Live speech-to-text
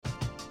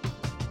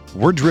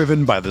We're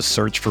driven by the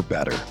search for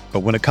better. But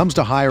when it comes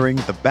to hiring,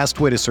 the best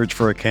way to search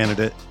for a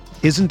candidate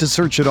isn't to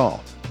search at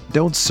all.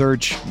 Don't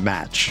search,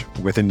 match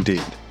with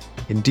Indeed.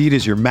 Indeed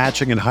is your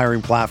matching and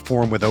hiring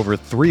platform with over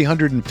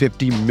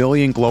 350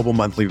 million global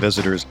monthly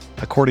visitors,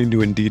 according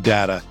to Indeed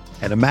data,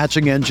 and a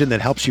matching engine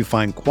that helps you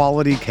find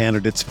quality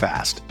candidates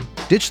fast.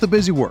 Ditch the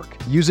busy work.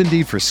 Use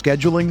Indeed for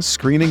scheduling,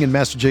 screening, and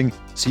messaging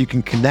so you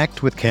can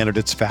connect with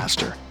candidates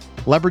faster.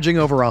 Leveraging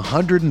over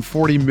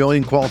 140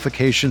 million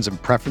qualifications and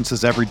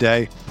preferences every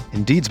day,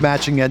 Indeed's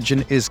matching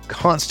engine is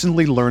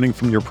constantly learning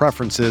from your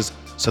preferences,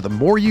 so the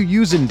more you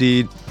use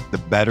Indeed, the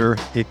better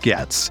it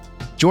gets.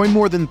 Join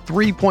more than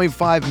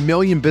 3.5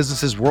 million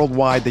businesses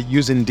worldwide that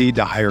use Indeed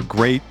to hire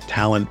great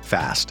talent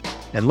fast.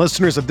 And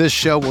listeners of this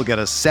show will get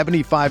a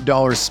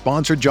 $75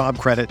 sponsored job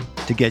credit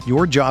to get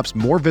your jobs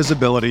more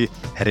visibility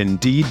at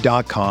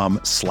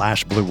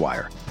Indeed.com/Blue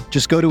Wire.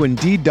 Just go to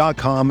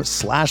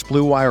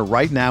Indeed.com/Blue Wire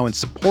right now and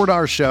support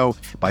our show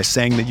by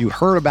saying that you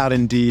heard about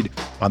Indeed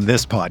on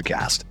this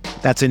podcast.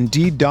 That's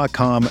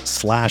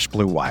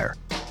Indeed.com/Blue Wire.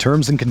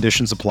 Terms and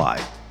conditions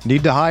apply.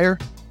 Need to hire?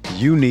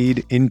 You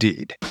need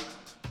Indeed.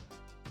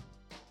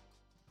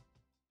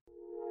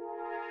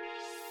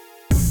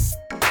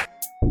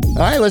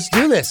 All right, let's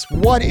do this.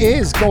 What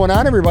is going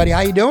on, everybody?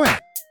 How you doing?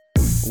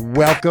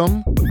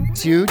 Welcome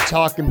to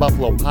Talking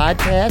Buffalo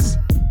Podcast,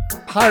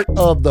 part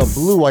of the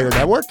Blue Wire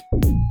Network.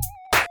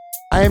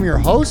 I am your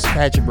host,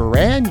 Patrick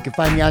Moran. You can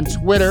find me on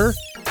Twitter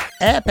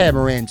at Pat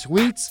Moran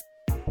Tweets.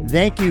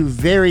 Thank you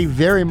very,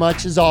 very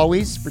much, as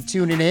always, for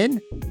tuning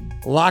in.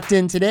 Locked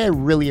in today. I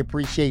really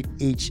appreciate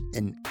each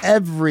and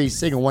every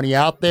single one of you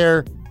out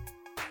there.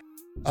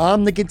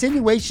 The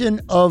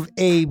continuation of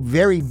a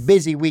very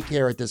busy week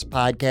here at this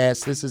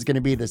podcast. This is going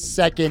to be the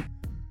second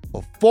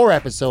of 4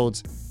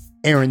 episodes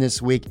airing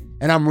this week,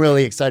 and I'm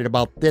really excited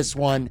about this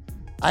one.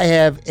 I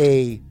have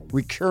a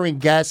recurring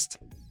guest,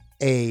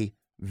 a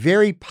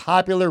very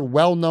popular,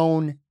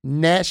 well-known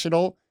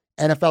national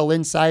NFL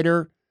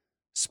insider,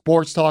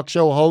 sports talk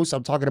show host.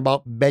 I'm talking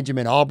about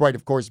Benjamin Allbright.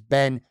 Of course,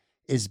 Ben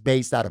is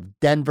based out of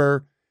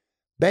Denver.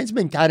 Ben's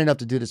been kind enough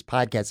to do this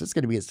podcast. It's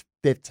going to be his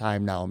 5th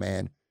time now,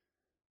 man.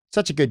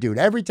 Such a good dude.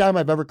 Every time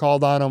I've ever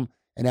called on him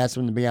and asked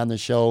him to be on the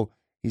show,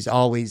 he's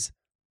always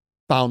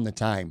found the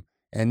time.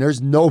 And there's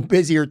no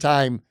busier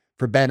time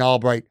for Ben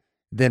Allbright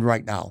than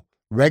right now.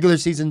 Regular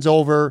season's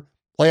over.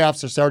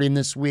 Playoffs are starting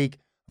this week.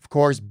 Of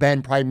course,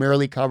 Ben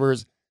primarily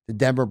covers the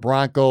Denver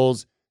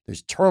Broncos.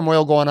 There's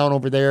turmoil going on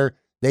over there.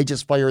 They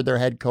just fired their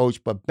head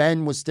coach, but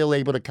Ben was still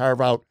able to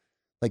carve out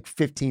like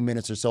 15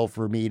 minutes or so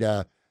for me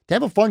to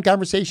have a fun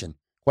conversation.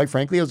 Quite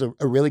frankly, it was a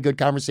really good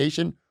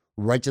conversation,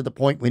 right to the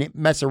point. We didn't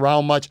mess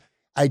around much.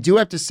 I do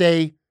have to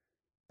say,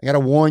 I got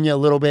to warn you a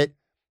little bit.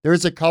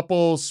 There's a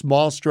couple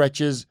small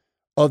stretches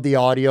of the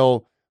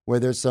audio where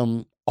there's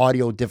some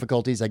audio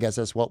difficulties. I guess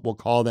that's what we'll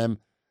call them.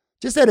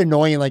 Just that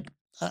annoying, like,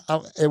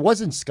 it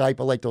wasn't Skype,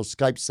 but like those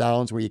Skype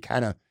sounds where you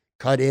kind of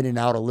cut in and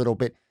out a little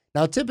bit.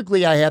 Now,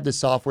 typically I have the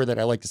software that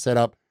I like to set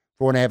up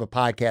for when I have a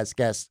podcast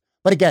guest.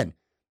 But again,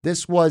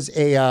 this was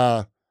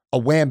a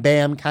wham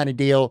bam kind of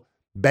deal.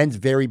 Ben's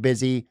very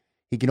busy.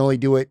 He can only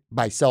do it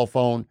by cell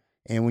phone.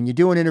 And when you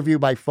do an interview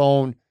by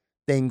phone,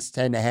 things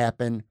tend to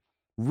happen.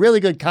 Really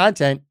good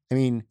content. I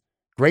mean,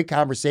 great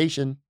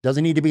conversation.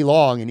 Doesn't need to be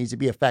long. It needs to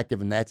be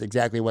effective. And that's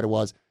exactly what it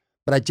was.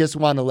 But I just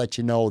want to let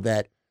you know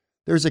that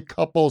there's a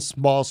couple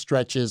small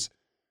stretches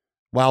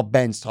while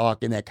Ben's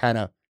talking that kind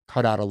of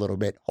cut out a little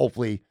bit.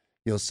 Hopefully,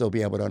 you'll still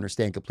be able to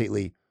understand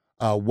completely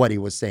what he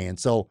was saying.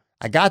 So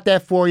I got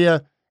that for you.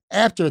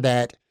 After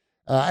that,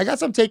 I got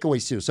some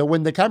takeaways too. So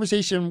when the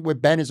conversation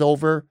with Ben is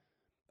over,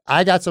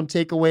 I got some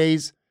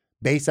takeaways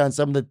based on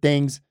some of the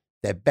things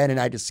that Ben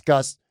and I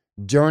discussed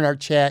during our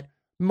chat,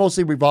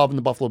 mostly revolving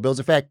the Buffalo Bills.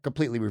 In fact,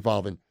 completely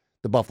revolving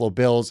the Buffalo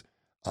Bills.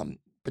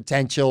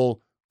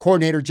 Potential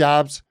coordinator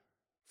jobs,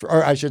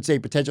 or I should say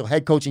potential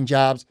head coaching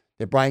jobs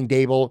that Brian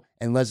Dable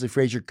and Leslie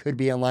Frazier could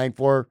be in line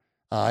for.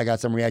 I got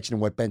some reaction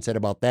to what Ben said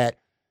about that.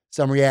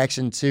 Some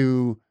reaction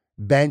to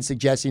Ben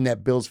suggesting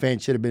that Bills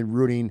fans should have been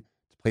rooting to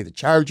play the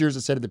Chargers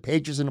instead of the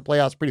Patriots in the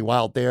playoffs. Pretty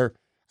wild there.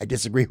 I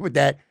disagree with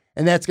that.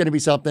 And that's going to be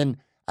something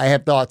I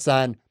have thoughts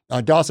on.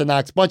 Dawson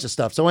Knox, bunch of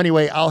stuff. So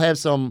anyway, I'll have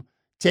some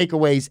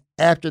takeaways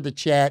after the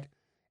chat.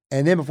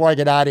 And then before I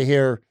get out of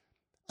here,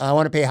 I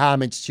want to pay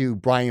homage to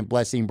Brian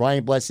Blessing.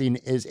 Brian Blessing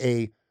is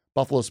a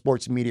Buffalo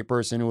sports media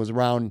person who was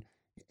around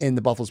in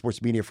the Buffalo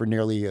sports media for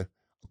nearly a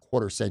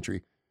quarter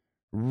century.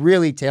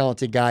 Really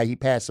talented guy. He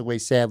passed away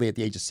sadly at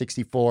the age of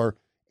 64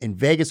 in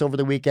Vegas over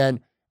the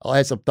weekend. I'll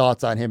have some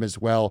thoughts on him as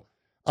well.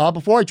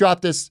 Before I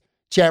drop this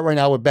chat right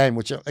now with Ben,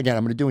 which again,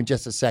 I'm going to do in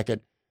just a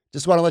second,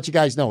 just want to let you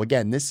guys know,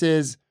 again, this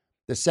is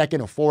the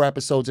second of 4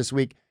 episodes this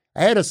week.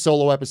 I had a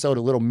solo episode,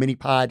 a little mini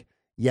pod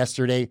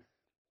yesterday.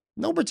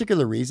 No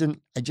particular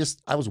reason.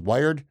 I was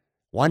wired,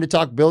 wanted to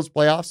talk Bills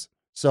playoffs.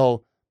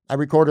 So I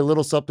recorded a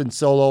little something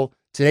solo.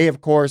 Today,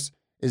 of course,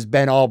 is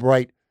Ben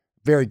Allbright.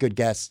 Very good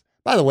guest.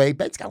 By the way,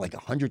 Ben's got like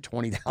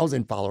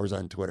 120,000 followers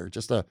on Twitter.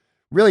 Just a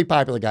really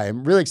popular guy.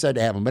 I'm really excited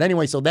to have him. But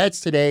anyway, so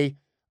that's today.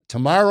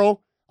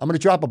 Tomorrow, I'm going to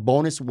drop a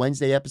bonus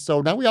Wednesday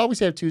episode. Now, we always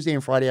have Tuesday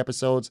and Friday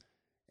episodes,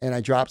 and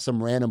I drop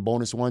some random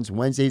bonus ones.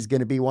 Wednesday's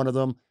going to be one of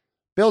them.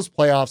 Bills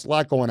playoffs, a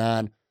lot going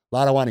on, a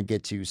lot I want to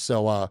get to.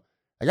 So I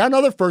got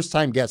another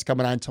first-time guest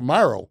coming on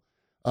tomorrow,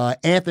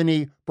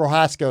 Anthony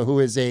Prohaska, who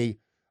is a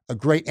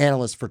great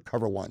analyst for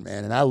Cover One,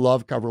 man. And I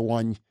love Cover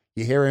One.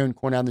 You hear him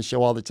going on the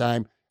show all the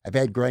time. I've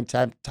had Greg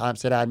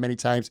Thompson on many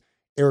times.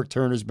 Eric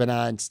Turner's been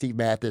on, Steve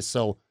Mathis,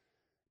 so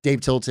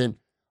Dave Tilton.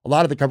 A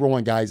lot of the Cover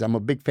One guys. I'm a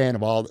big fan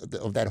of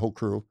of that whole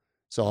crew.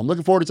 So I'm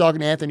looking forward to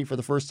talking to Anthony for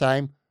the first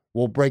time.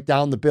 We'll break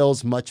down the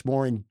Bills much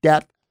more in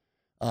depth.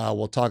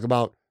 We'll talk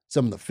about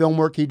some of the film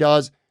work he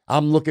does.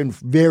 I'm looking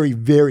very,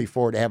 very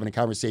forward to having a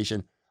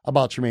conversation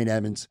about Tremaine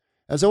Edmonds.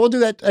 And so we'll do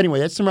that. Anyway,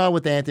 that's tomorrow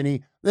with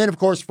Anthony. Then, of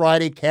course,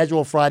 Friday,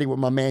 Casual Friday with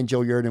my man Joe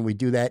Yerdon. We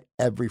do that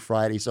every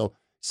Friday. So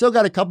still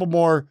got a couple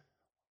more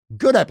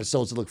good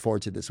episodes to look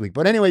forward to this week.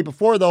 But anyway,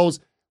 before those,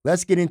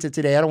 let's get into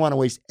today. I don't want to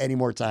waste any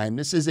more time.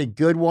 This is a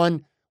good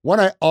one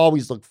I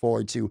always look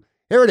forward to.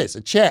 Here it is,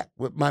 a chat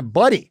with my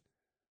buddy,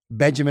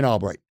 Benjamin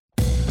Allbright.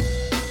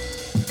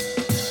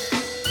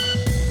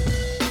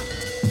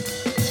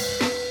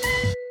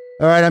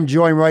 All right, I'm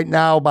joined right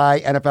now by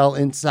NFL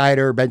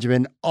insider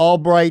Benjamin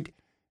Allbright. If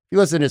you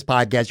listen to this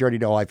podcast, you already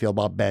know how I feel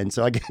about Ben.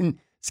 So again,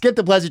 skip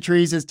the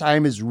pleasantries. His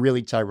time is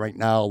really tight right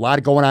now. A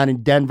lot going on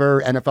in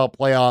Denver, NFL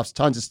playoffs,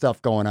 tons of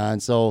stuff going on.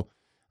 So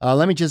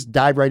let me just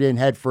dive right in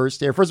head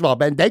first here. First of all,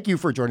 Ben, thank you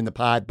for joining the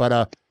pod.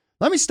 But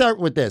let me start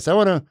with this. I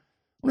want to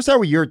start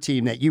with your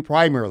team that you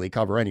primarily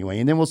cover anyway,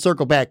 and then we'll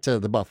circle back to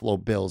the Buffalo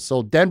Bills.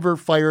 So Denver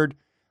fired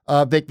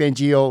Vic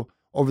Fangio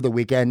over the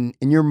weekend.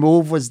 And your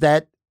move, was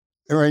that,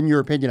 or in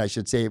your opinion, I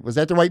should say, was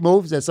that the right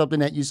move? Is that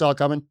something that you saw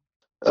coming?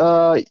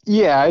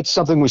 Yeah, it's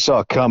something we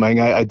saw coming.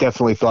 I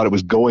definitely thought it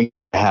was going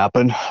to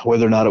happen.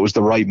 Whether or not it was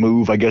the right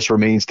move, I guess,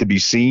 remains to be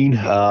seen.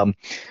 I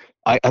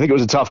think it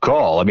was a tough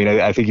call. I mean,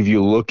 I think if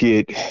you look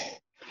at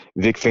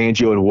Vic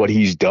Fangio and what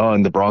he's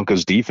done, the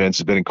Broncos defense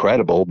has been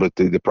incredible, but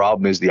the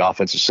problem is the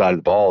offensive side of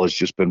the ball has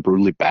just been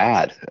brutally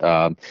bad. They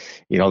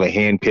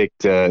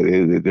handpicked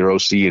their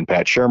OC and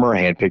Pat Shurmur,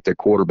 handpicked their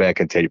quarterback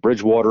and Teddy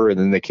Bridgewater, and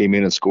then they came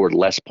in and scored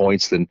less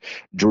points than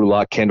Drew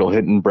Lock, Kendall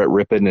Hinton, Brett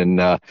Rippon,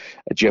 and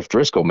Jeff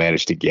Driscoll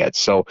managed to get.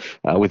 So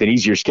with an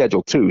easier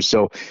schedule too.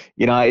 So,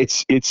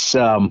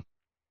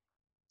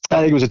 I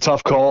think it was a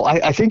tough call.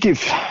 I think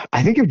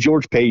if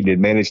George Payton had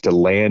managed to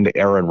land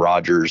Aaron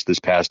Rodgers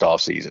this past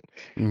offseason,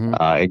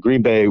 and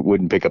Green Bay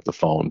wouldn't pick up the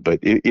phone. But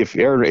if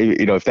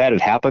that had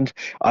happened,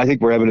 I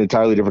think we're having an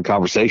entirely different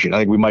conversation. I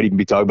think we might even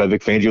be talking about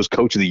Vic Fangio's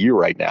Coach of the Year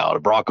right now.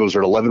 The Broncos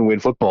are an 11-win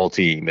football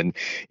team, and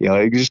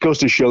it just goes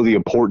to show the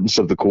importance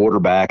of the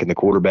quarterback and the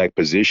quarterback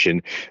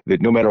position.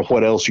 That no matter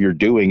what else you're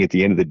doing, at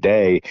the end of the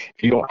day,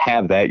 if you don't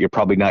have that, you're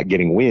probably not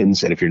getting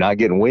wins. And if you're not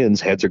getting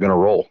wins, heads are going to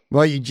roll.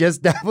 Well, you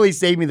just definitely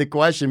saved me the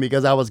question,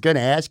 because I was going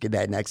to ask you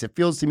that next. It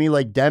feels to me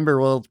like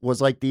Denver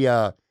was like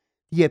the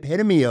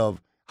epitome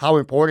of how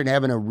important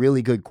having a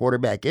really good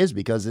quarterback is,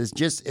 because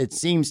it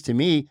seems to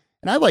me,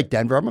 and I like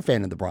Denver, I'm a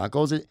fan of the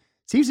Broncos, it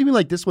seems to me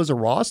like this was a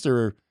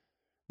roster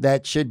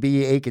that should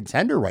be a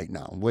contender right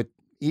now with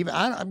even,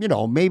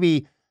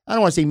 maybe, I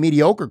don't want to say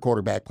mediocre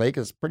quarterback play,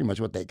 because it's pretty much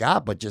what they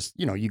got, but just,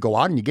 you go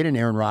out and you get an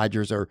Aaron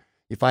Rodgers, or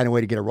you find a way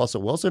to get a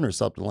Russell Wilson or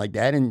something like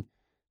that, and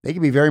they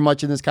could be very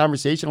much in this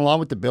conversation along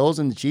with the Bills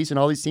and the Chiefs and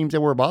all these teams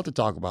that we're about to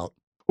talk about.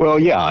 Well,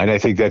 yeah, and I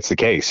think that's the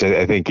case.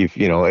 I think if,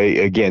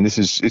 again,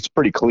 it's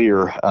pretty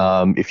clear.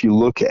 If you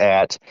look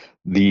at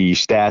the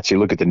stats, you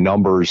look at the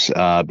numbers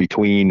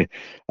between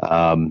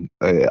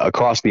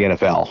across the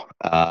NFL,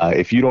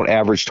 if you don't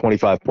average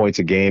 25 points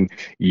a game,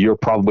 you're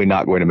probably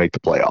not going to make the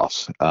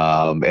playoffs.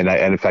 And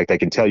in fact, I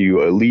can tell you,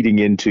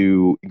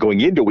 going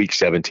into week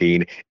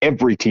 17,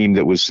 every team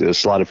that was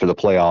slotted for the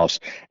playoffs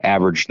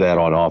averaged that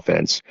on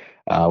offense.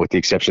 With the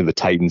exception of the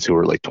Titans, who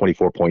are like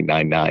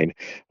 24.99.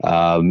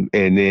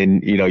 And then,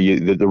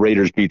 the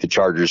Raiders beat the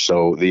Chargers,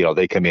 so,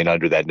 they come in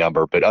under that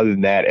number. But other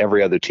than that,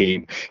 every other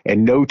team,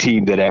 and no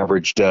team that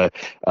averaged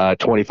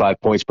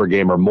 25 points per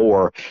game or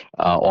more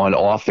on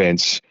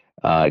offense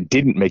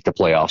didn't make the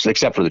playoffs,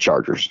 except for the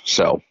Chargers.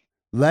 So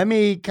let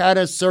me kind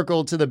of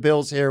circle to the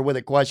Bills here with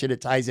a question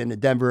that ties into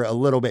Denver a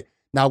little bit.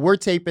 Now, we're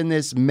taping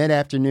this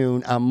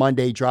mid-afternoon on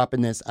Monday,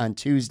 dropping this on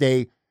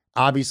Tuesday.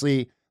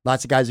 Obviously,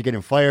 lots of guys are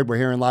getting fired. We're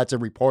hearing lots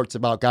of reports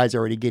about guys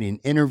already getting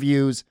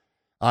interviews.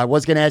 I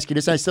was going to ask you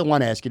this. I still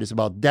want to ask you this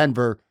about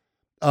Denver.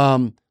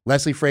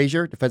 Leslie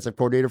Frazier, defensive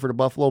coordinator for the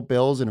Buffalo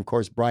Bills, and, of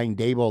course, Brian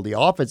Daboll, the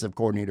offensive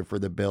coordinator for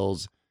the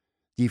Bills.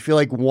 Do you feel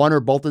like one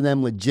or both of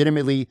them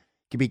legitimately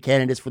could be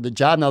candidates for the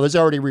job? Now, there's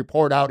already a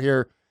report out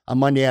here on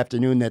Monday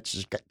afternoon that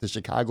the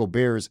Chicago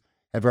Bears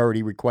have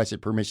already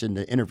requested permission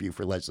to interview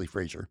for Leslie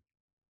Frazier.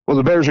 Well,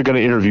 the Bears are going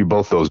to interview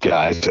both those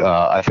guys.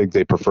 I think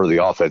they prefer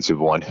the offensive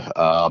one.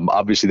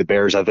 Obviously, the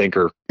Bears, I think,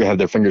 have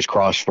their fingers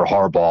crossed for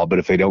Harbaugh, but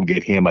if they don't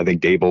get him, I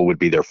think Dable would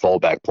be their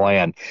fallback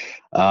plan.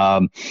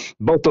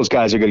 Both those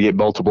guys are going to get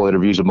multiple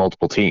interviews with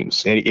multiple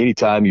teams.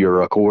 Anytime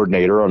you're a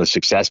coordinator on a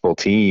successful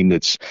team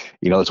that's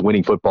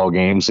winning football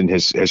games and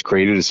has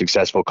created a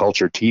successful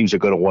culture, teams are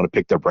going to want to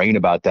pick their brain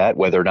about that,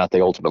 whether or not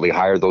they ultimately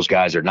hire those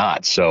guys or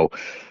not. So,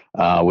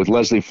 with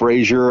Leslie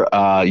Frazier,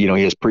 he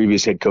has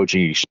previous head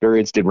coaching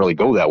experience. Didn't really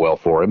go that well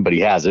for him, but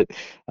he has it.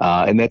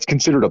 And that's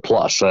considered a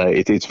plus.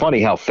 It's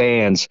funny how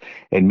fans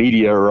and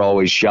media are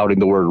always shouting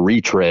the word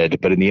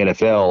retread, but in the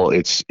NFL,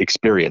 it's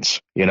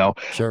experience,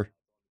 Sure.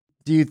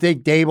 Do you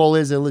think Dable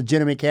is a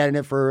legitimate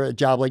candidate for a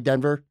job like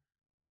Denver?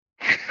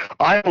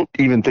 I don't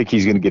even think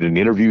he's going to get an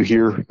interview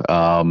here.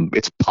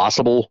 It's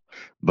possible,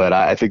 but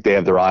I think they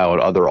have their eye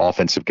on other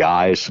offensive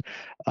guys.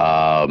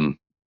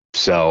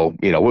 So,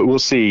 we'll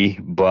see.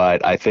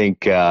 But I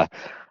think, I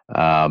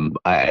don't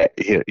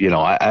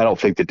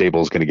think that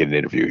Dable is going to get an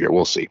interview here.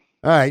 We'll see.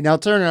 All right. Now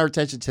turning our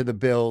attention to the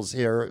Bills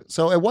here.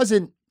 So it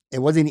wasn't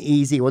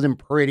easy. It wasn't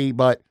pretty,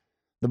 but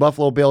the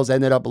Buffalo Bills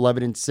ended up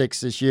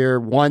 11-6 this year,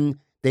 won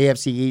the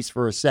AFC East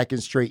for a second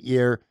straight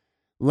year.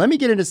 Let me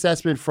get an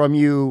assessment from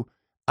you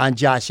on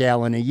Josh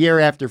Allen, a year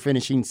after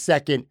finishing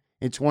second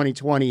in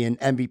 2020 in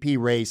MVP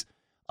race.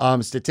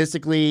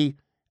 Statistically,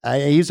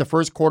 he was the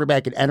first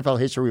quarterback in NFL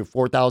history with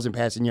 4,000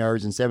 passing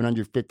yards and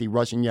 750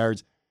 rushing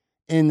yards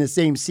in the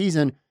same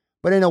season.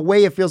 But in a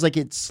way, it feels like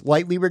it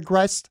slightly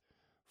regressed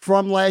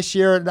from last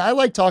year. And I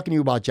like talking to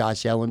you about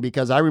Josh Allen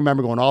because I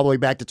remember going all the way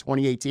back to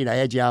 2018. I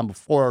had you on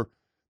before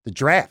the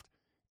draft.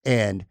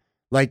 And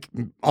like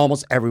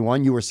almost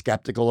everyone, you were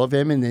skeptical of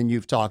him. And then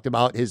you've talked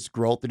about his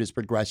growth and his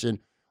progression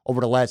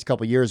over the last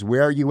couple of years.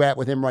 Where are you at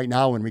with him right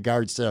now in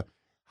regards to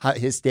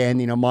his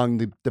standing among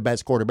the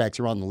best quarterbacks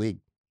around the league?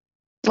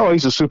 Oh,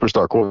 he's a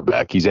superstar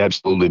quarterback. He's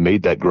absolutely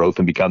made that growth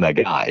and become that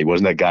guy. He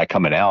wasn't that guy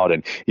coming out.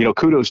 And,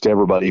 kudos to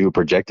everybody who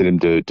projected him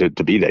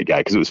to be that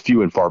guy because it was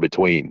few and far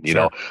between.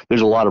 Sure.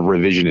 There's a lot of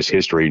revisionist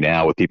history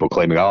now with people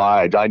claiming,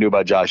 I knew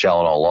about Josh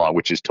Allen all along,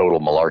 which is total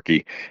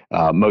malarkey.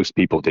 Most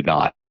people did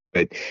not.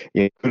 But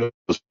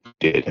kudos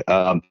did.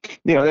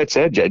 That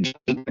said, Jed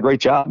did a great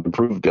job,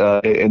 improved,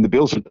 and the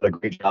Bills did a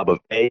great job of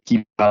A,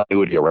 keeping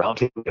continuity around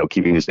him,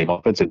 keeping his name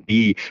offense, and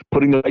B,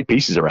 putting the right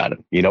pieces around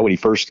him. When he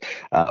first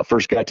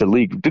got to the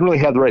league, didn't really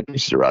have the right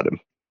pieces around him.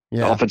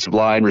 Yeah. Offensive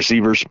line,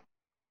 receivers.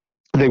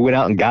 They went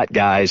out and got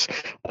guys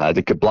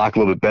that could block a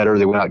little bit better.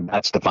 They went out and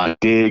got Stephon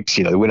Diggs.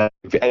 They went out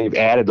and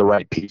added the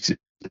right pieces.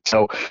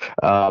 So,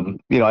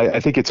 I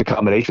think it's a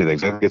combination of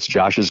things. I think it's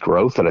Josh's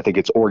growth, and I think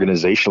it's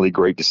organizationally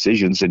great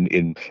decisions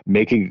in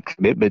making a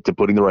commitment to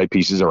putting the right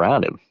pieces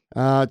around him.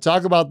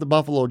 Talk about the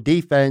Buffalo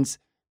defense.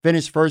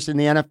 Finished first in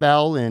the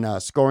NFL in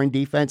scoring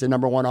defense and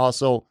number one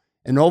also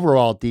in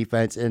overall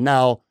defense. And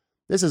now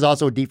this is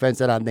also a defense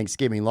that on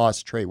Thanksgiving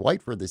lost Trey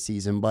White for the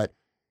season. But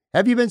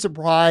have you been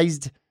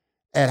surprised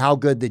at how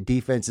good the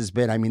defense has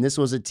been? I mean, this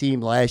was a team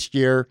last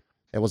year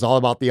it was all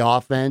about the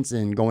offense,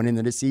 and going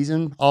into the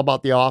season, all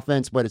about the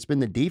offense, but it's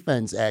been the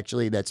defense,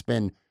 actually, that's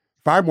been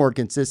far more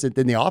consistent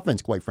than the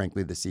offense, quite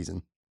frankly, this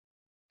season.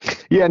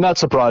 Yeah, not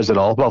surprised at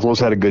all. Buffalo's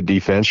had a good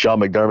defense.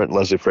 Sean McDermott and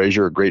Leslie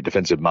Frazier are great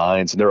defensive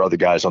minds, and there are other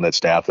guys on that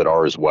staff that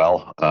are as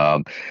well.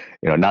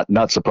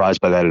 Not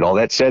surprised by that at all.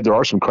 That said, there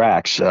are some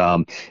cracks.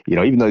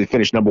 Even though they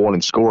finished number one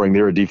in scoring,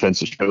 they're a defense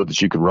that showed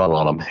that you can run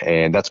on them,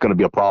 and that's going to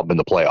be a problem in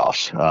the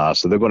playoffs.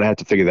 So they're going to have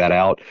to figure that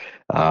out.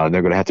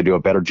 They're going to have to do a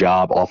better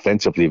job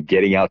offensively of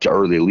getting out to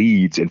early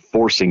leads and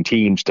forcing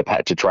teams to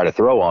try to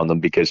throw on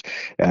them, because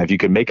if you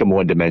can make them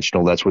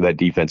one-dimensional, that's where that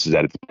defense is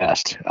at its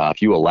best.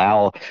 If you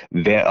allow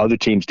the other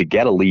teams to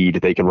get a lead,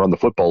 they can run the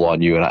football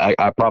on you. And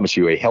I promise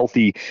you, a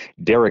healthy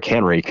Derrick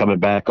Henry coming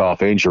back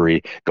off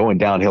injury, going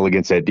downhill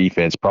against that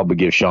defense, probably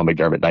gives Sean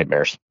McDermott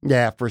nightmares.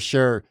 Yeah, for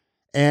sure.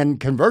 And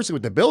conversely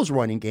with the Bills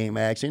running game,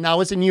 actually,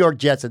 now it's the New York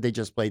Jets that they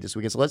just played this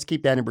weekend, so let's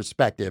keep that in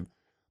perspective.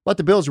 But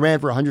the Bills ran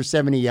for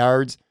 170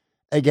 yards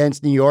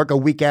against New York a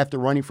week after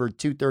running for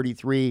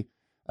 233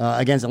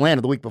 against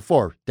Atlanta the week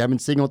before. Devin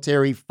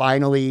Singletary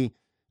finally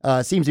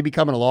seems to be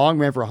coming along,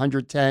 ran for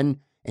 110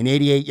 and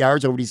 88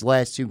 yards over these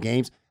last two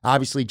games.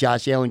 Obviously,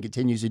 Josh Allen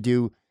continues to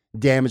do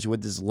damage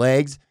with his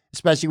legs,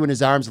 especially when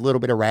his arm's a little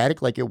bit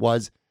erratic like it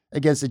was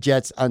against the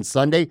Jets on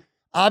Sunday.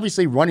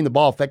 Obviously, running the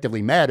ball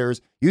effectively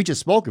matters. You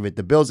just spoke of it.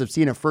 The Bills have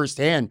seen it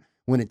firsthand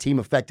when a team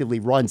effectively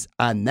runs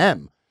on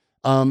them.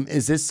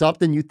 Is this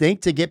something you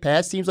think to get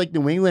past teams like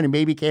New England and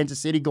maybe Kansas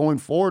City going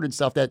forward and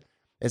stuff, that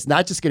it's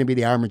not just going to be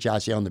the arm of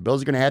Josh Allen? The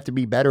Bills are going to have to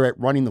be better at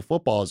running the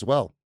football as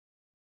well.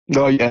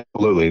 No, yeah,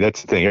 absolutely.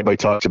 That's the thing. Everybody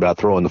talks about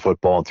throwing the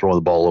football and throwing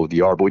the ball over the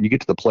yard, but when you get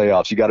to the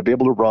playoffs, you got to be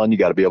able to run. You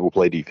got to be able to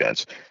play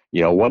defense.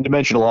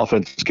 One-dimensional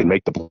offense can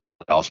make the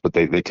playoffs, but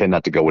they tend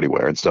not to go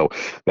anywhere. And so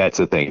that's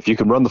the thing. If you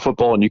can run the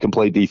football and you can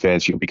play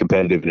defense, you can be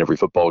competitive in every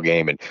football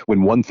game. And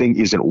when one thing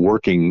isn't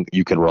working,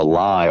 you can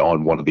rely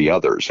on one of the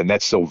others. And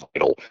that's so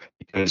vital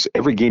because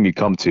every game you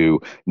come to,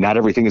 not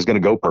everything is going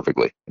to go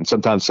perfectly. And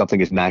sometimes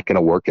something is not going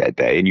to work that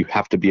day. And you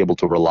have to be able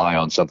to rely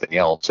on something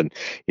else. And,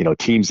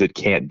 teams that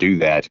can't do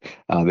that,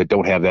 that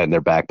don't have that in their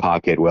back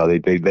pocket, well, they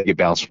get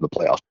bounced from the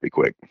playoffs pretty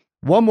quick.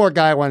 One more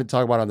guy I wanted to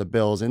talk about on the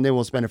Bills, and then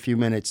we'll spend a few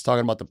minutes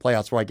talking about the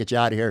playoffs before I get you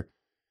out of here.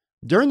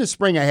 During the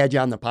spring, I had you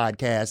on the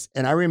podcast,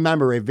 and I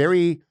remember a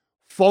very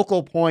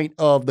focal point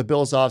of the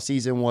Bills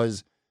offseason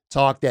was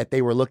talk that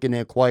they were looking to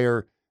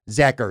acquire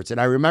Zach Ertz.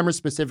 And I remember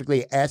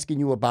specifically asking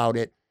you about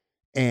it.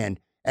 And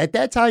at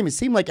that time, it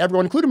seemed like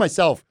everyone, including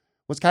myself,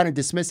 was kind of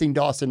dismissing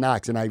Dawson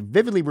Knox. And I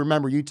vividly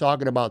remember you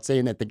talking about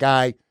saying that the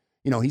guy,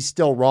 he's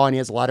still raw and he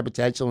has a lot of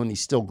potential and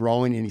he's still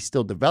growing and he's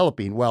still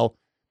developing. Well,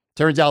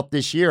 turns out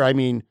this year,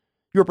 you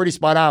were pretty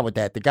spot on with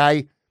that. The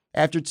guy,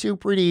 after two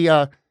pretty,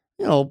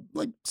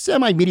 like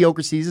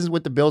semi-mediocre seasons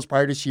with the Bills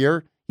prior to this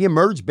year, he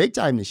emerged big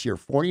time this year.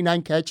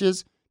 49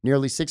 catches,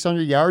 nearly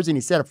 600 yards, and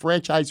he set a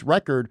franchise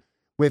record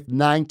with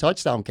 9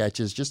 touchdown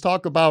catches. Just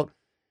talk about,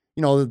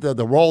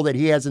 the role that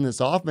he has in this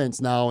offense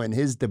now and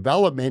his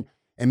development,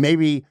 and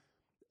maybe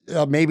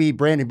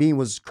Brandon Beane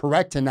was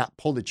correct to not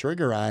pull the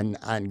trigger on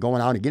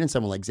going out and getting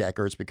someone like Zach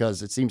Ertz,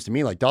 because it seems to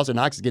me like Dawson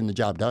Knox is getting the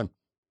job done.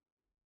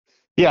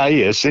 Yeah,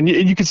 he is. And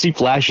you could see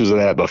flashes of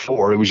that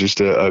before. It was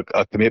just a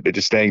commitment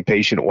to staying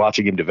patient and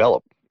watching him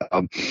develop.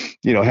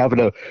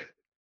 Having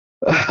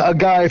a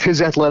guy of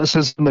his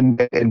athleticism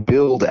and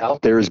build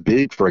out there is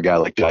big for a guy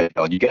like Josh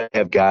Allen. You got to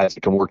have guys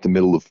that can work the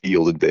middle of the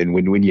field. And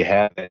when you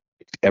have that,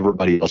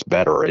 everybody else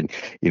better. And,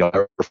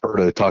 I refer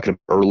to talking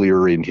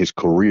earlier in his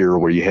career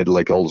where you had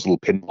like all those little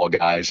pinball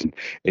guys and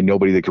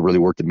nobody that could really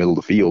work the middle of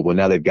the field. Well,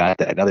 now they've got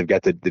that. Now they've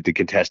got the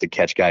contested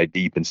catch guy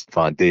deep and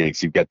Stephon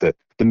Diggs. You've got the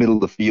middle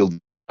of the field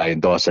and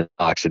Dawson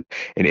Knox. And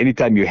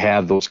anytime you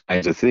have those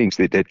kinds of things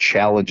that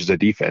challenges a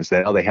defense,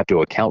 now they have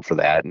to account for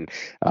that. And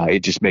it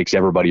just makes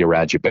everybody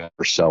around you better.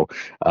 So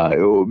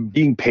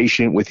being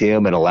patient with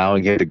him and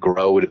allowing him to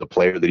grow into the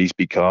player that he's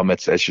become,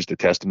 that's just a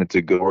testament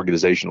to good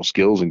organizational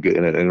skills and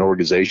an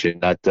organization,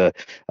 not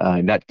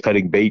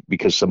cutting bait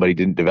because somebody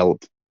didn't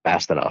develop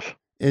fast enough.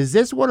 Is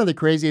this one of the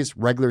craziest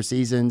regular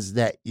seasons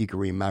that you can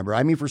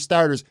remember? For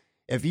starters,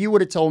 if you would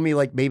have told me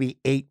like maybe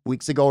 8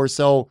 weeks ago or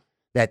so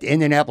that the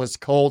Indianapolis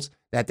Colts,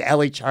 that the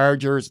LA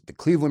Chargers, the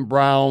Cleveland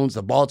Browns,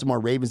 the Baltimore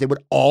Ravens, they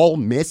would all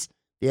miss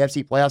the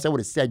AFC playoffs, I would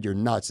have said you're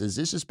nuts. Has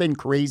this just been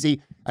crazy?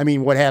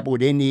 What happened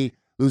with Indy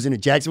losing to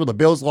Jacksonville? The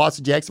Bills lost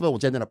to Jacksonville,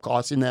 which ended up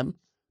costing them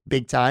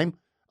big time.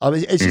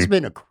 It's just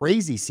been a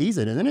crazy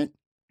season, isn't it?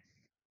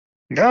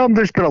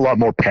 There's been a lot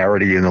more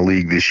parity in the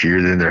league this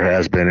year than there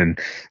has been. And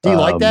do you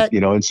like that?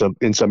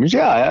 In some years,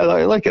 yeah,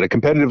 I like it. A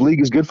competitive league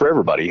is good for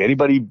everybody.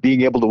 Anybody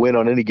being able to win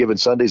on any given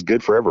Sunday is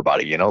good for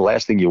everybody.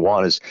 Last thing you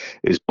want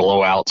is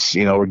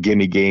blowouts, or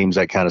gimme games,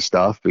 that kind of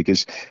stuff,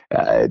 because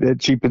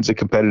it cheapens the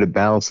competitive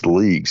balance of the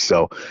league.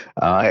 So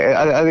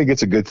I think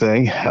it's a good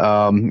thing.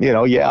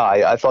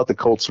 I thought the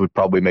Colts would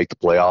probably make the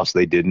playoffs.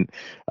 They didn't.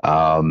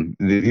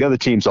 The other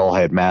teams all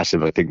had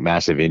massive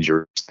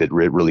injuries that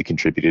really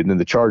contributed. And then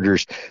the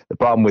Chargers,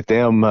 the problem with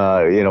them,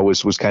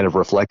 was kind of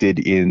reflected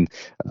in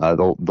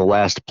the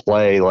last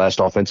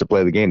offensive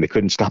play of the game. They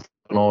couldn't stop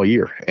all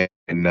year,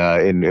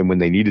 and when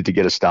they needed to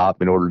get a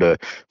stop in order to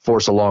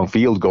force a long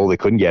field goal, they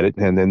couldn't get it.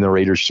 And then the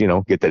Raiders,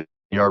 get that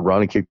yard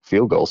run and kick the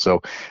field goal.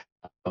 So,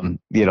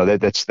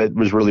 that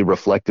was really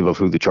reflective of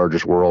who the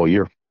Chargers were all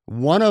year.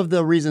 One of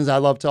the reasons I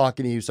love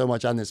talking to you so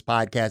much on this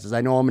podcast is I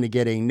know I'm going to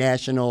get a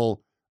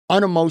national,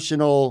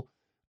 unemotional,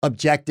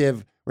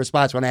 objective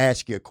response when I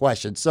ask you a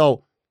question.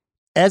 So,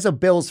 as a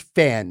Bills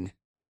fan,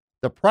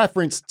 the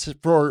preference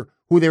for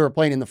who they were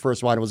playing in the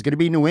first round, was it going to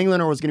be New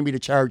England or was it going to be the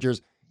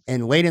Chargers?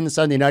 And late in the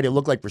Sunday night, it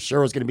looked like for sure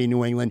it was going to be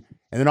New England.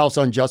 And then all of a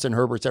sudden, Justin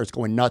Herbert starts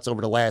going nuts over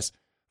the last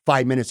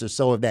 5 minutes or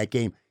so of that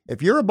game.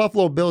 If you're a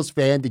Buffalo Bills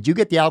fan, did you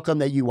get the outcome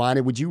that you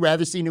wanted? Would you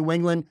rather see New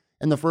England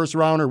in the first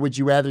round, or would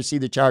you rather see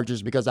the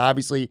Chargers? Because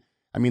obviously,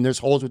 there's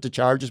holes with the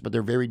Chargers, but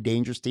they're a very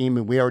dangerous team,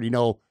 and we already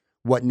know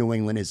what New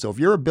England is. So if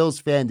you're a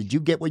Bills fan, did you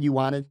get what you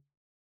wanted?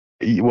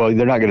 Well,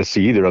 they're not going to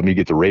see either of them. You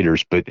get the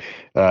Raiders, but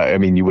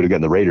you would have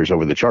gotten the Raiders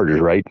over the Chargers,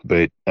 right?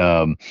 But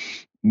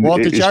well,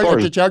 if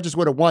the Chargers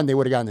would have won, they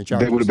would have gotten the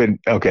Chargers. They would have been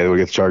okay. They would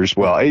get the Chargers.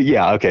 Well,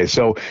 yeah, okay.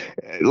 So,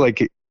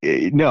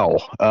 no.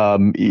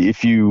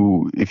 If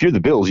you're the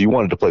Bills, you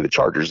wanted to play the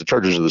Chargers. The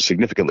Chargers are the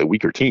significantly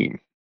weaker team.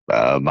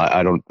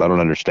 I don't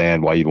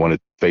understand why you'd want to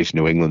face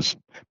New England's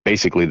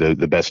basically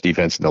the best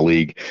defense in the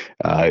league,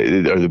 or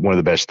one of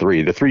the best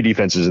three. The three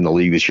defenses in the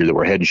league this year that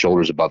were head and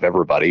shoulders above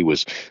everybody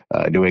was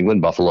New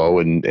England, Buffalo,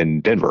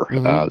 and Denver.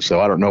 Mm-hmm. So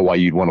I don't know why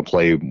you'd want to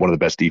play one of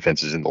the best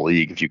defenses in the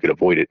league if you could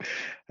avoid it,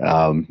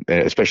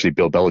 especially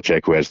Bill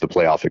Belichick, who has the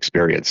playoff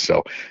experience.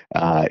 So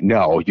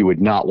no, you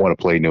would not want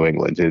to play New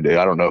England.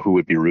 I don't know who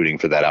would be rooting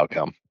for that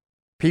outcome.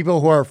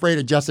 People who are afraid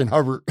of Justin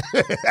Herbert,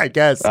 I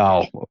guess.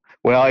 Oh,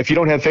 Well, if you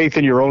don't have faith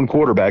in your own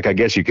quarterback, I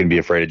guess you can be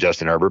afraid of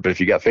Justin Herbert. But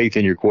if you got faith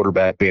in your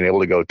quarterback being able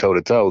to go toe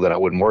to toe, then I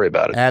wouldn't worry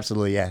about it.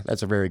 Absolutely, yeah.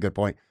 That's a very good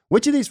point.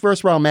 Which of these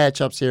first round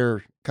matchups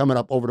here coming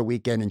up over the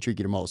weekend intrigue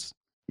you the most?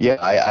 Yeah,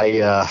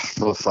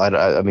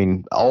 I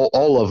mean,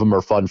 all of them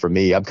are fun for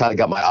me. I've kind of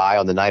got my eye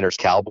on the Niners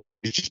Cowboys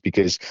just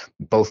because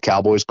both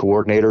Cowboys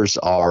coordinators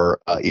are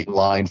in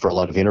line for a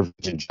lot of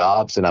interviews and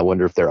jobs, and I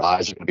wonder if their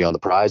eyes are going to be on the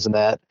prize in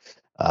that.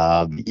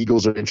 The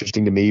Eagles are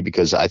interesting to me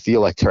because I feel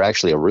like they're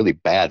actually a really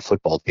bad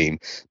football team,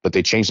 but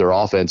they changed their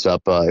offense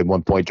up at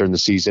one point during the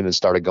season and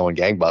started going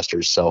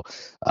gangbusters. So,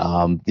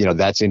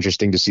 that's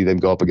interesting to see them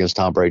go up against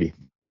Tom Brady.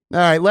 All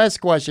right,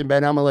 last question,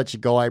 Ben. I'm going to let you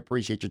go. I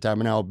appreciate your time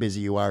and how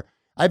busy you are.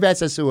 I've asked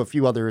this to a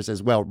few others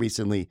as well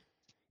recently.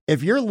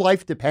 If your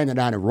life depended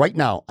on it right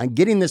now, on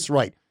getting this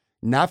right,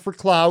 not for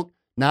clout,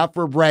 not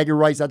for bragging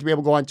rights, not to be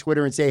able to go on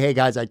Twitter and say, hey,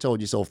 guys, I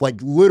told you so. If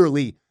like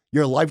literally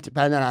your life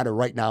depended on it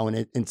right now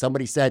and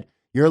somebody said,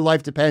 your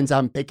life depends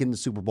on picking the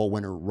Super Bowl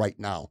winner right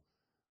now,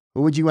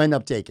 who would you end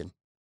up taking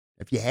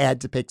if you had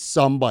to pick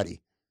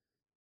somebody?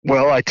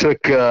 Well, I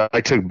took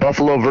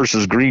Buffalo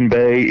versus Green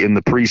Bay in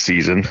the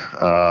preseason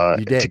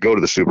to go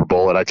to the Super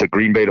Bowl, and I took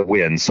Green Bay to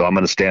win, so I'm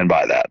going to stand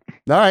by that.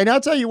 All right, and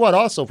I'll tell you what,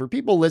 also, for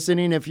people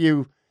listening, if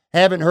you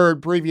haven't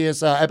heard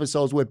previous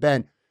episodes with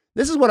Ben,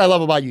 this is what I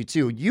love about you,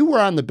 too. You were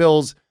on the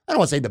Bills, I don't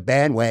want to say the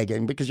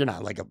bandwagon, because you're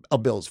not like a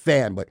Bills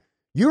fan, but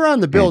you were on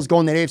the Bills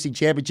going to the AFC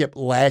Championship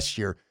last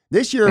year.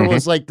 This year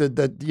was like the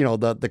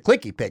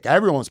clicky pick.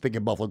 Everyone was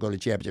picking Buffalo to go to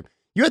the championship.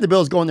 You had the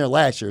Bills going there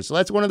last year, so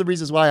that's one of the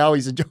reasons why I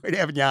always enjoyed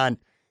having you on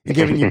and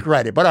giving you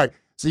credit. But all right,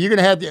 so you're going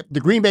to have the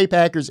Green Bay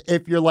Packers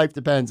if your life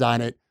depends on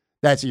it.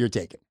 That's who you're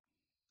taking.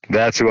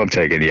 That's who I'm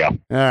taking, yeah. All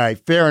right,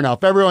 fair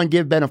enough. Everyone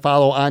give Ben a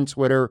follow on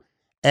Twitter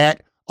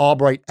at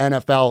Allbright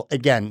NFL.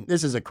 Again,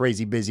 this is a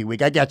crazy busy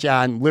week. I got you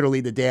on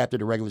literally the day after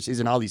the regular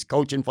season, all these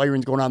coaching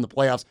firings going on in the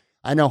playoffs.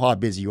 I know how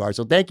busy you are.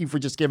 So thank you for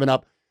just giving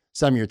up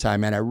some of your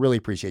time, man. I really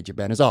appreciate you,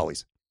 Ben, as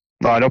always.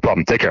 No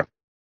problem. Take care.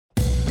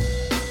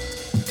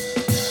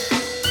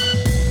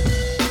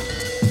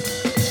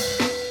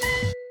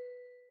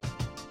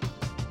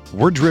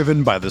 We're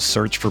driven by the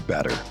search for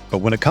better. But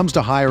when it comes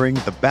to hiring,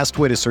 the best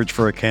way to search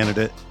for a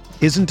candidate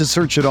isn't to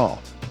search at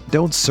all.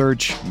 Don't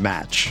search,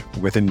 match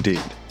with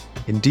Indeed.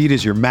 Indeed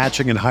is your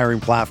matching and hiring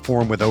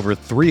platform with over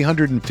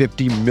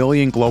 350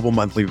 million global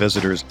monthly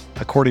visitors,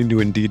 according to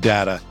Indeed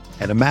data,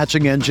 and a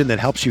matching engine that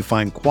helps you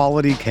find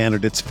quality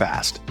candidates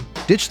fast.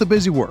 Ditch the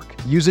busy work.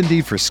 Use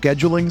Indeed for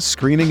scheduling,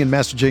 screening, and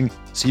messaging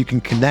so you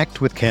can connect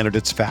with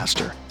candidates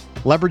faster.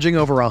 Leveraging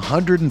over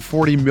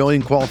 140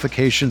 million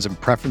qualifications and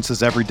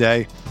preferences every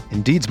day,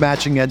 Indeed's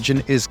matching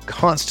engine is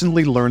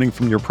constantly learning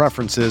from your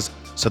preferences,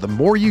 so the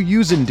more you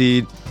use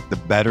Indeed, the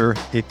better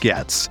it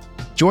gets.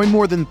 Join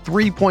more than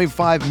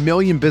 3.5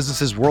 million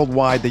businesses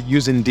worldwide that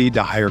use Indeed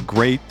to hire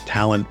great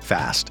talent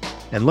fast.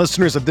 And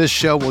listeners of this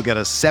show will get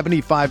a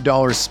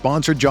 $75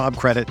 sponsored job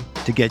credit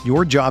to get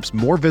your jobs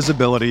more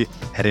visibility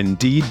at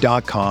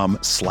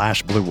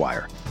Indeed.com/Blue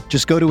Wire.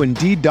 Just go to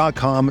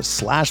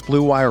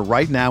Indeed.com/Blue Wire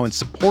right now and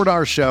support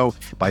our show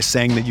by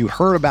saying that you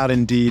heard about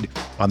Indeed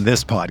on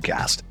this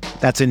podcast.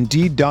 That's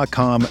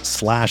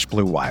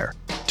Indeed.com/Blue Wire.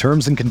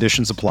 Terms and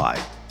conditions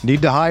apply.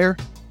 Need to hire?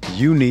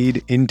 You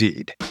need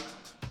Indeed.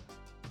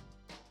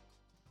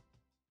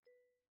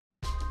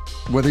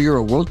 Whether you're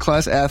a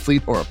world-class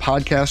athlete or a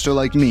podcaster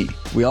like me,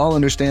 we all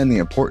understand the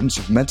importance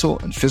of mental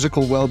and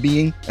physical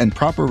well-being and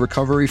proper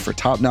recovery for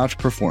top-notch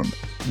performance.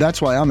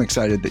 That's why I'm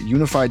excited that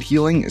Unified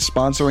Healing is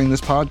sponsoring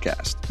this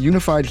podcast.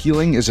 Unified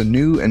Healing is a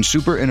new and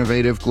super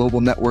innovative global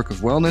network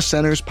of wellness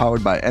centers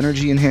powered by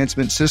Energy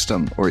Enhancement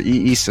System, or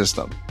EE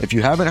System. If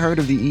you haven't heard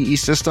of the EE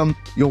System,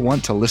 you'll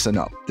want to listen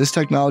up. This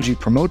technology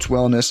promotes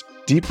wellness,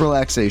 deep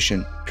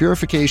relaxation,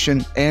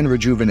 purification, and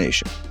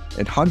rejuvenation.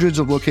 In hundreds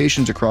of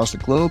locations across the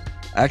globe,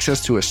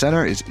 access to a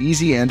center is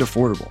easy and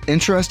affordable.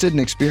 Interested in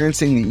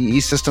experiencing the EE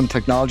System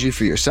technology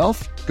for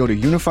yourself? Go to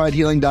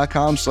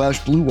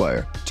unifydhealing.com/Blue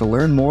Wire to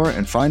learn more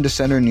and find a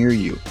center near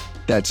you.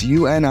 That's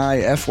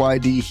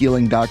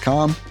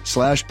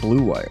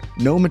unifydhealing.com/Blue Wire.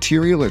 No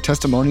material or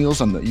testimonials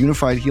on the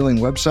Unified Healing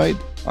website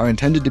are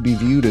intended to be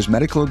viewed as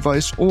medical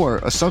advice or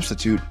a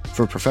substitute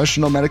for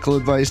professional medical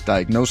advice,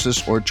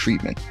 diagnosis, or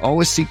treatment.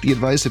 Always seek the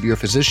advice of your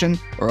physician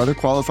or other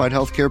qualified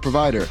healthcare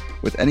provider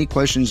with any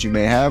questions you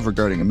may have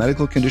regarding a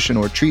medical condition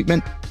or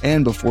treatment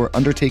and before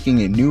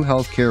undertaking a new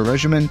healthcare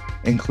regimen,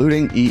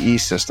 including EE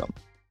System.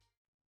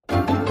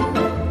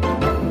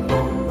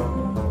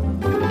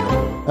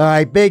 All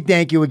right, big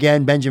thank you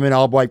again, Benjamin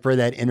Allbright, for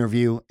that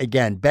interview.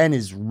 Again, Ben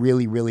is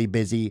really, really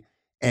busy,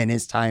 and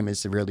his time is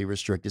severely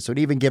restricted. So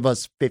to even give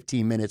us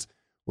 15 minutes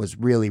was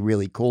really,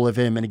 really cool of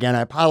him. And again,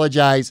 I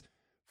apologize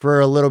for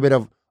a little bit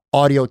of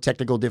audio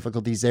technical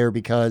difficulties there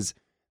because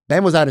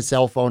Ben was on his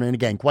cell phone. And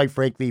again, quite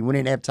frankly, we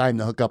didn't have time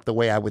to hook up the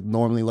way I would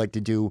normally like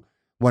to do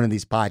one of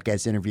these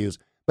podcast interviews.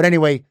 But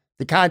anyway,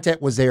 the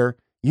content was there.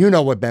 You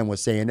know what Ben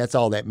was saying. That's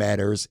all that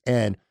matters.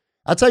 And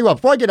I'll tell you what,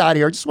 before I get out of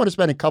here, I just want to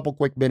spend a couple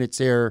quick minutes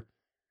here.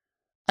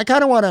 I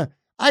got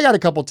a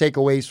couple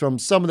takeaways from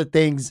some of the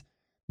things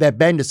that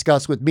Ben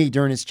discussed with me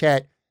during his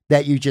chat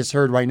that you just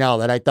heard right now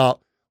that I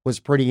thought was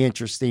pretty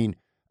interesting.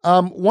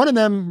 One of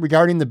them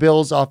regarding the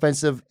Bills'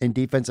 offensive and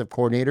defensive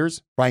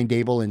coordinators, Brian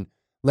Daboll and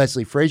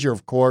Leslie Frazier,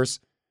 of course.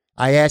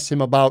 I asked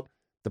him about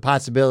the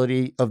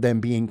possibility of them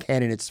being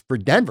candidates for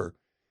Denver.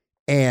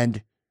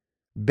 And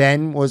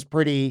Ben was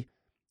pretty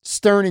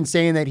stern in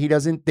saying that he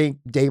doesn't think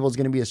Daboll's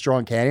going to be a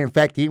strong candidate. In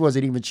fact, he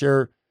wasn't even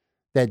sure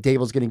that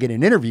Daboll's going to get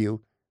an interview.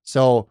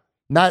 So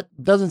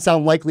doesn't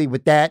sound likely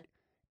with that.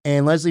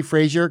 And Leslie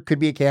Frazier could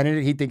be a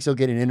candidate. He thinks he'll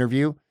get an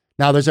interview.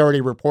 Now, there's already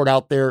a report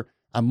out there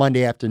on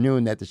Monday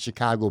afternoon that the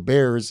Chicago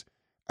Bears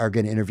are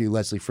going to interview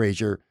Leslie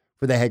Frazier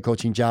for the head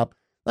coaching job.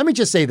 Let me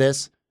just say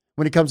this.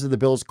 When it comes to the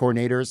Bills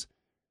coordinators,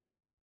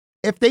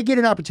 if they get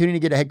an opportunity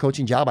to get a head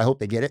coaching job, I hope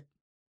they get it.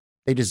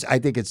 I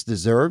think it's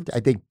deserved.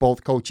 I think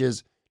both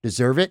coaches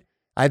deserve it.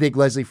 I think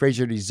Leslie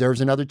Frazier deserves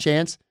another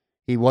chance.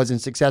 He wasn't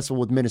successful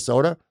with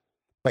Minnesota,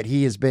 but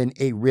he has been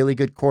a really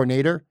good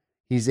coordinator.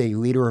 He's a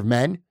leader of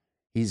men.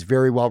 He's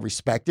very well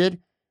respected.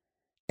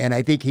 And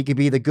I think he could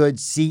be the good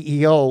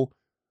CEO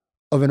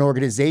of an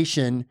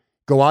organization.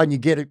 Go out and you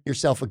get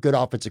yourself a good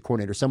offensive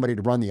coordinator, somebody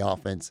to run the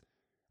offense.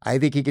 I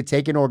think he could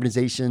take an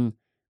organization,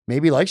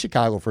 maybe like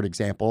Chicago, for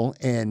example,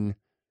 and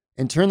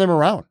turn them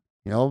around.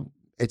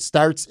 It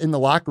starts in the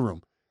locker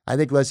room. I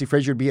think Leslie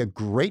Frazier would be a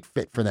great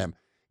fit for them.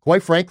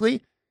 Quite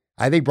frankly,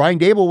 I think Brian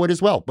Daboll would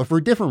as well, but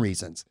for different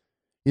reasons.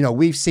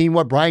 We've seen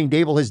what Brian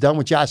Daboll has done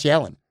with Josh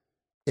Allen.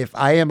 If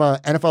I am an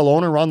NFL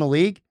owner around the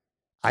league,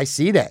 I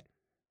see that.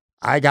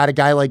 I got a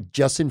guy like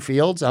Justin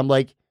Fields. I'm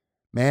like,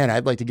 man,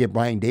 I'd like to get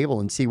Brian Daboll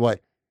and see what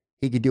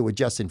he could do with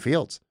Justin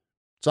Fields.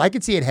 So I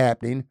could see it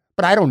happening,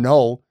 but I don't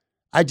know.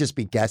 I'd just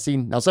be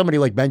guessing. Now, somebody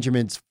like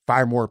Benjamin's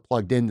far more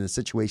plugged into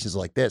situations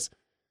like this.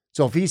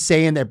 So if he's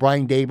saying that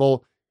Brian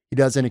Daboll, he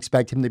doesn't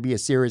expect him to be a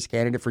serious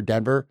candidate for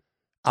Denver,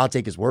 I'll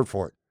take his word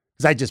for it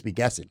because I'd just be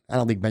guessing. I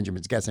don't think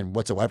Benjamin's guessing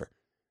whatsoever.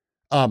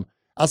 I'll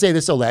say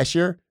this, though, last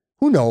year,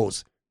 who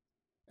knows?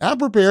 I'm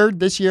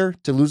prepared this year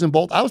to lose them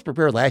both. I was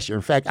prepared last year.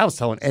 In fact, I was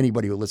telling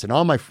anybody who listened,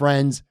 all my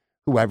friends,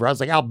 whoever, I was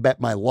like, I'll bet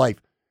my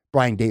life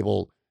Brian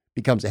Daboll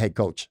becomes a head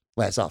coach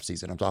last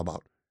offseason. I'm talking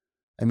about.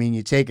 I mean,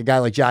 you take a guy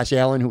like Josh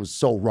Allen, who was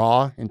so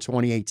raw in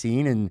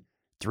 2018, and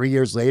 3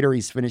 years later,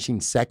 he's finishing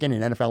second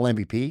in NFL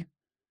MVP.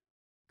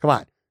 Come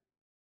on.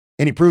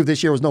 And he proved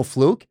this year was no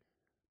fluke.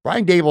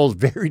 Brian Daboll is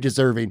very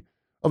deserving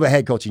of a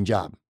head coaching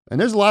job. And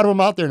there's a lot of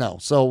them out there now.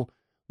 So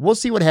we'll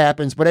see what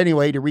happens. But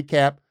anyway, to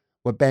recap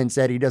what Ben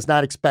said, he does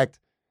not expect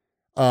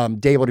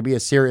Daboll to be a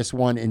serious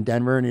one in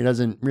Denver, and he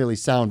doesn't really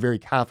sound very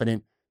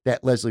confident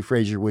that Leslie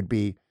Frazier would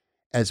be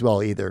as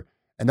well either.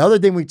 Another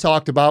thing we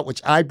talked about,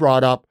 which I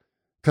brought up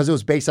because it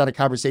was based on a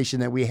conversation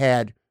that we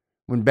had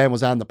when Ben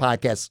was on the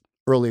podcast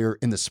earlier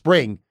in the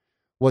spring,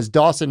 was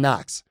Dawson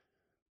Knox.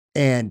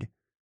 And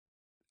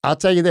I'll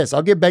tell you this,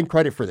 I'll give Ben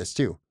credit for this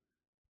too.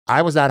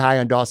 I was not high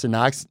on Dawson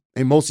Knox,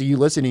 and most of you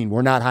listening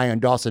were not high on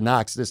Dawson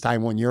Knox this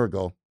time 1 year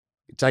ago.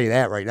 I can tell you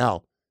that right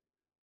now.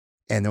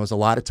 And there was a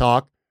lot of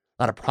talk,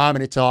 a lot of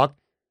prominent talk,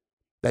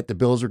 that the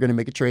Bills were going to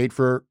make a trade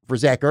for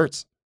Zach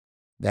Ertz.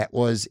 That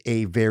was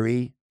a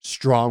very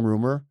strong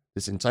rumor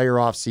this entire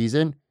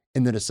offseason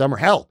into the summer.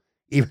 Hell,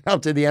 even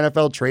up to the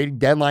NFL trading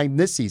deadline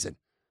this season.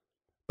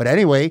 But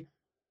anyway,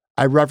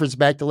 I referenced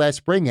back to last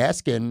spring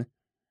asking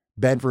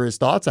Ben for his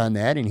thoughts on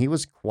that, and he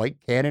was quite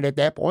candid at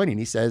that point. And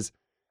he says,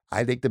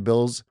 I think the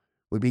Bills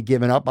would be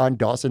giving up on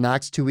Dawson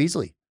Knox too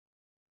easily.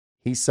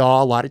 He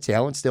saw a lot of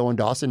talent still in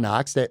Dawson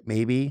Knox that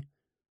maybe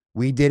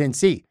we didn't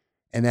see,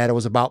 and that it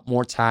was about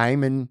more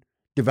time and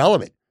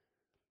development.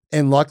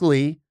 And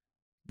luckily,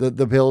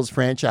 the Bills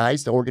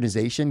franchise, the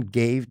organization,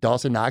 gave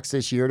Dawson Knox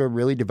this year to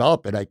really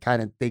develop it. I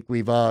kind of think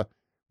we've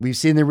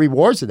seen the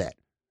rewards of that.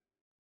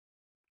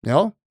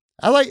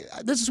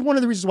 This is one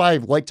of the reasons why I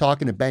like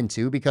talking to Ben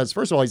too, because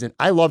first of all,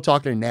 I love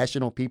talking to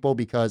national people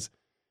because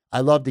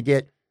I love to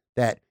get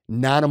that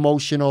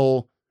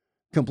non-emotional,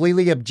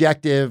 completely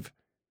objective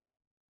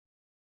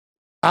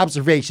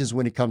observations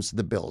when it comes to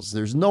the Bills.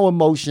 There's no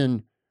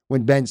emotion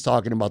when Ben's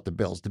talking about the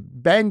Bills.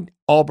 Ben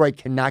Allbright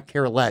cannot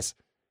care less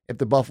if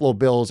the Buffalo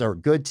Bills are a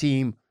good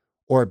team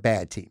or a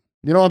bad team.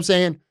 You know what I'm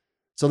saying?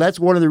 So that's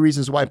one of the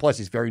reasons why, plus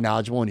he's very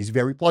knowledgeable and he's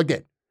very plugged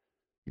in.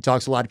 He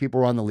talks to a lot of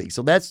people around the league.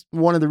 So that's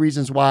one of the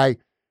reasons why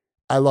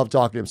I love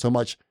talking to him so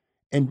much.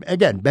 And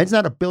again, Ben's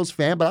not a Bills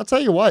fan, but I'll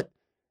tell you what,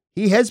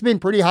 he has been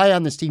pretty high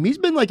on this team. He's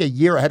been like a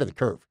year ahead of the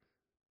curve.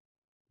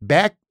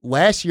 Back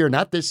last year,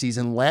 not this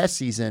season, last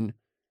season,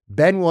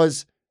 Ben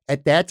was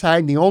at that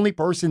time the only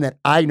person that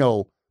I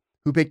know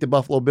who picked the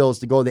Buffalo Bills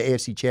to go to the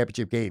AFC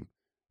Championship game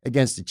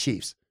against the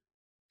Chiefs.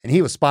 And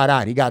he was spot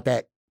on. He got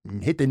that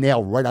and hit the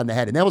nail right on the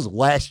head. And that was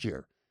last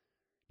year.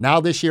 Now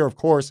this year, of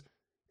course,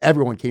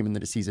 everyone came into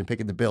the season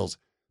picking the Bills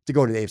to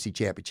go to the AFC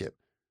Championship.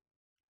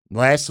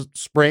 Last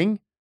spring,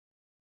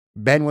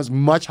 Ben was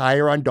much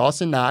higher on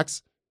Dawson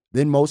Knox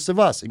than most of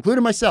us,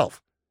 including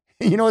myself.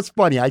 You know, it's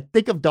funny. I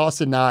think of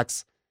Dawson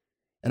Knox,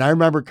 and I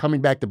remember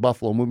coming back to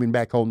Buffalo, moving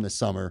back home this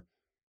summer.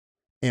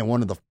 And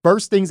one of the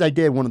first things I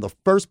did, one of the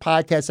first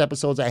podcast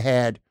episodes I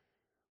had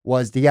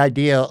was the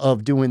idea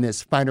of doing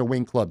this Find Our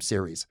Wing Club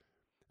series.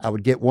 I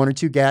would get one or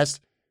two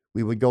guests.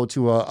 We would go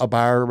to a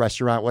bar,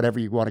 restaurant, whatever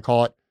you want to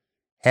call it,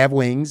 have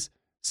wings,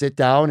 sit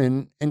down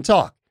and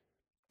talk.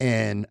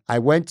 And I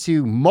went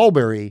to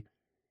Mulberry,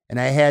 and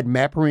I had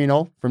Matt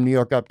Perino from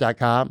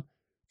NewYorkUp.com,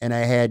 and I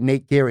had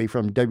Nate Gary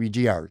from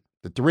WGR.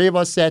 The three of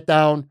us sat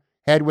down,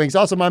 had wings.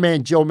 Also, my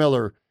man Joe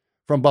Miller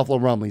from Buffalo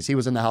Rumblings. He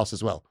was in the house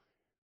as well.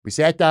 We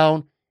sat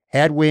down,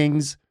 had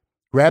wings,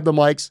 grabbed the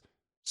mics,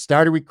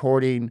 started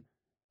recording,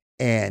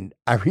 and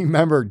I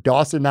remember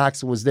Dawson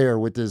Knox was there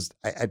with his,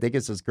 I think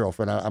it's his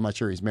girlfriend. I'm not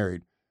sure he's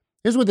married.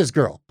 He was with his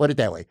girl, put it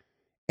that way.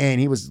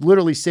 And he was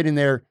literally sitting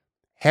there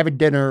having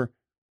dinner,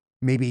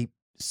 maybe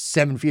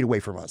 7 feet away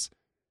from us.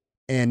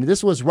 And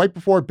this was right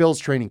before Bill's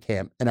training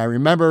camp. And I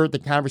remember the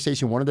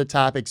conversation, one of the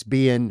topics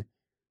being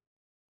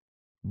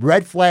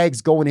red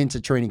flags going into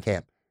training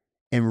camp.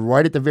 And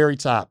right at the very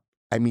top,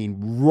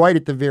 right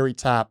at the very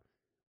top,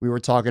 we were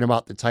talking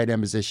about the tight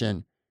end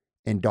position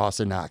and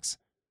Dawson Knox.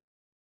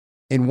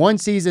 In one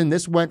season,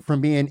 this went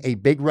from being a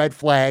big red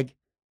flag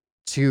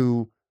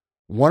to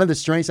one of the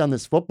strengths on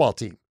this football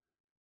team.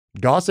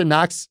 Dawson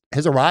Knox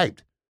has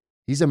arrived.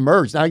 He's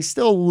emerged. Now, he's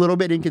still a little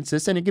bit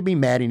inconsistent. It can be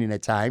maddening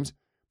at times,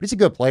 but he's a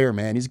good player,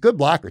 man. He's a good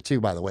blocker,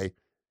 too, by the way.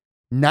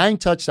 9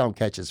 touchdown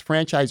catches,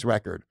 franchise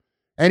record.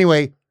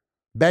 Anyway,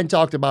 Ben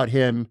talked about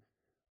him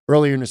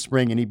earlier in the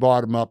spring, and he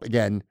brought him up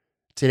again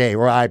today,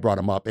 or I brought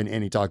him up,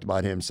 and he talked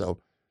about him. So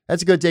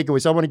that's a good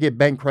takeaway. So I want to give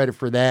Ben credit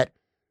for that.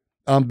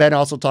 Ben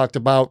also talked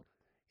about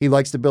he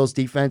likes the Bills'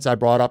 defense. I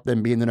brought up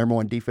them being the number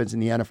 1 defense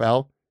in the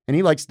NFL, and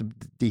he likes the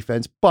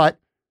defense, but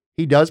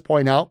he does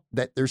point out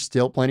that there's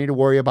still plenty to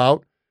worry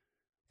about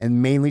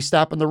and mainly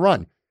stopping the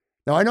run.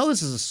 Now, I know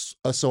this is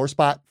a sore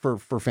spot for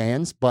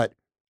fans, but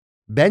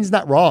Ben's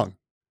not wrong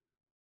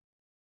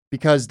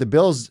because the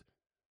Bills,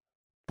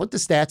 put the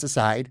stats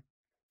aside.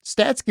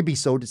 Stats can be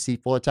so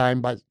deceitful at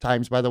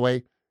times, by the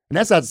way. And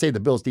that's not to say the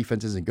Bills'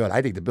 defense isn't good.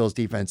 I think the Bills'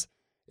 defense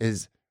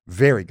is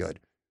very good.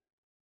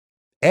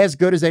 As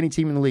good as any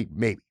team in the league,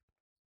 maybe.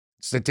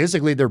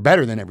 Statistically, they're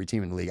better than every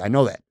team in the league. I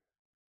know that.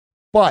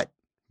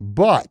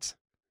 But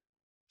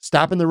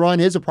stopping the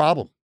run is a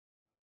problem.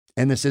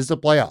 And this is the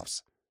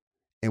playoffs.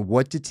 And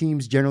what do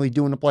teams generally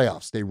do in the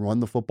playoffs? They run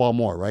the football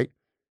more, right?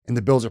 And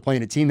the Bills are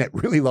playing a team that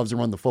really loves to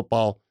run the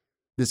football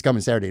this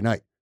coming Saturday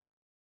night.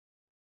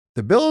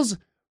 The Bills,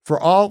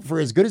 for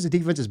as good as the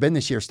defense has been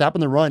this year, stopping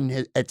the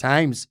run at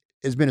times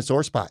has been a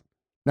sore spot.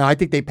 Now, I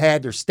think they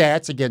pad their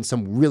stats against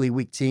some really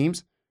weak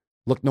teams.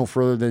 Look no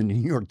further than the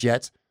New York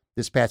Jets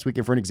this past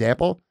weekend, for an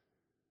example.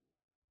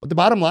 But the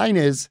bottom line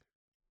is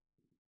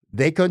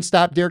they couldn't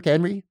stop Derrick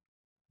Henry.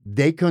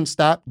 They couldn't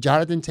stop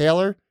Jonathan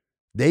Taylor.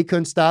 They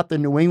couldn't stop the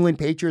New England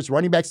Patriots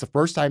running backs the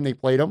first time they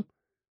played them.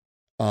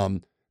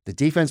 The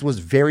defense was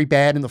very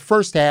bad in the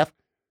first half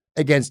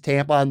against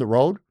Tampa on the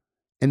road.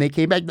 And they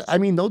came back.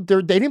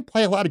 They didn't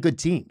play a lot of good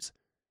teams.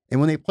 And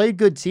when they played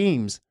good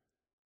teams,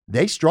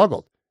 they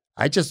struggled.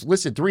 I just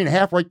listed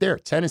 3.5 right there.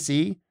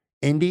 Tennessee,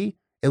 Indy.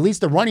 At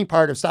least the running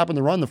part of stopping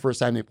the run the first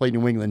time they played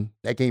New England,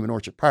 that game in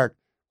Orchard Park,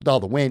 with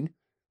all the wind.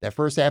 That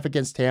first half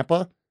against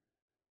Tampa,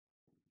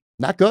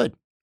 not good,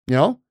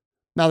 Now,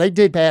 they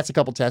did pass a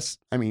couple tests.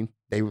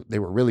 They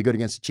were really good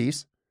against the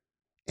Chiefs.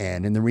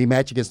 And in the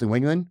rematch against New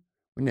England,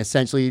 when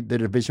essentially the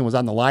division was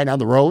on the line on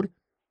the road,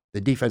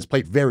 the defense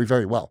played very,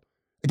 very well.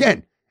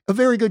 Again, a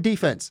very good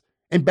defense.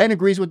 And Ben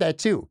agrees with that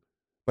too.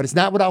 But it's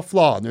not without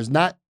flaw. And it's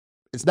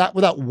not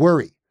without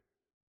worry.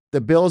 The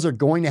Bills are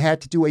going to have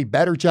to do a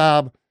better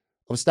job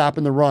of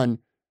stopping the run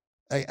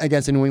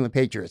against the New England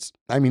Patriots.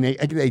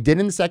 They did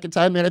in the second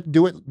time. They had to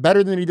do it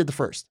better than they did the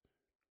first.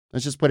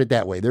 Let's just put it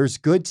that way. There's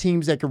good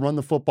teams that can run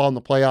the football in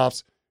the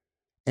playoffs.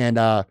 And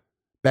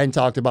Ben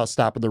talked about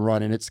stopping the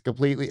run. And it's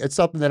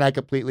something that I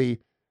completely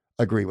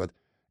agree with.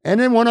 And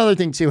then one other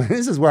thing too, and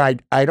this is where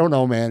I don't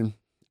know, man.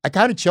 I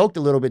kind of choked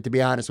a little bit, to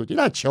be honest with you.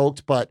 Not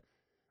choked, but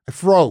I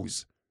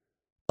froze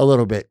a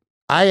little bit.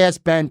 I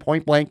asked Ben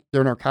point blank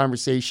during our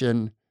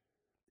conversation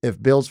if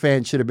Bills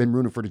fans should have been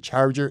rooting for the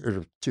Chargers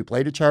or to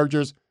play the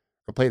Chargers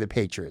or play the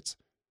Patriots.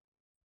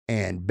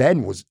 And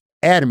Ben was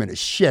adamant as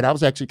shit. I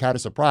was actually kind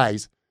of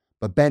surprised,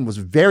 but Ben was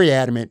very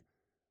adamant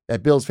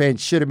that Bills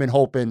fans should have been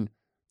hoping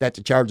that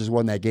the Chargers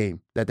won that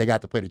game, that they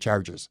got to play the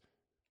Chargers.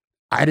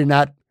 I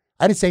didn't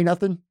say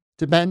nothing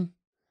to Ben.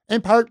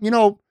 In part,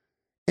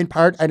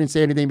 I didn't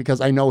say anything because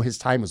I know his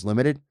time was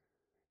limited.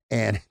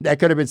 And that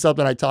could have been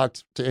something I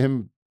talked to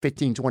him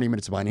 15, 20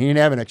 minutes about. And he didn't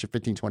have an extra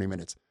 15, 20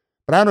 minutes.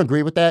 But I don't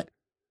agree with that.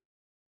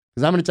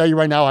 Because I'm going to tell you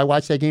right now, I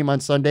watched that game on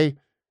Sunday,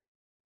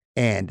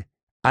 and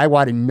I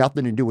wanted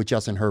nothing to do with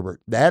Justin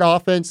Herbert. That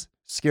offense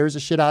scares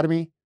the shit out of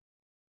me.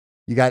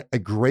 You got a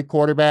great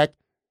quarterback,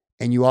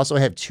 and you also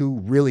have 2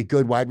 really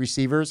good wide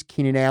receivers,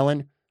 Keenan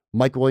Allen,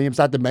 Mike Williams,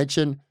 not to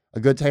mention a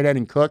good tight end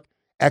in Cook,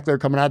 Eckler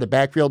coming out of the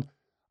backfield.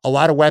 A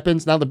lot of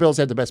weapons. Now the Bills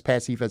had the best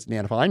pass defense in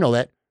the NFL. I know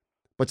that.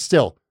 But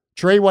still,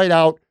 Trey White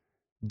out.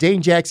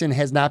 Dane Jackson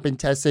has not been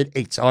tested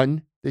a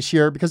ton this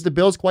year because the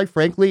Bills, quite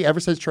frankly, ever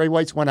since Trey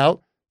White's went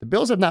out, the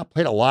Bills have not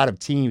played a lot of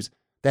teams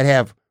that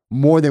have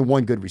more than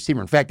one good receiver.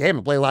 In fact, they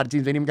haven't played a lot of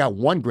teams that even got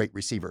one great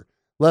receiver,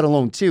 let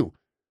alone 2,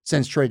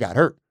 since Trey got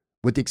hurt,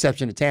 with the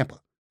exception of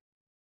Tampa.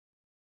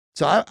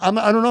 So I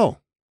don't know.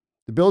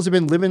 The Bills have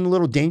been living a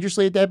little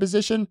dangerously at that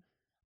position.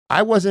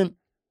 I wasn't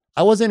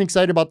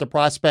excited about the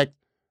prospect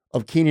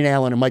of Keenan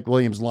Allen and Mike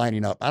Williams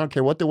lining up. I don't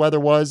care what the weather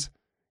was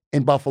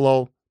in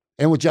Buffalo.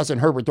 And with Justin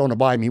Herbert throwing the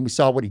ball, I mean, we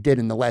saw what he did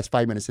in the last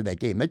 5 minutes of that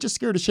game. That just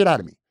scared the shit out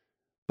of me.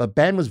 But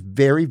Ben was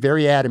very,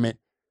 very adamant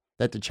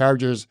that the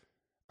Chargers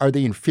are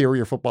the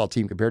inferior football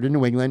team compared to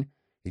New England.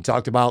 He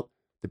talked about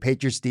the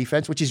Patriots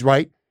defense, which he's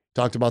right. He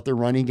talked about their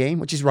running game,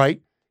 which is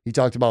right. He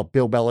talked about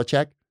Bill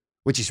Belichick,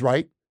 which is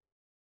right.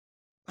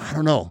 I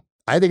don't know.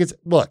 I think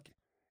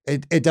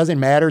it doesn't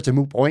matter. It's a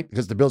moot point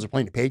because the Bills are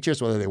playing the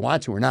Patriots, whether they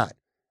want to or not.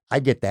 I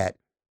get that.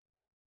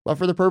 But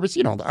for the purpose,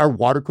 our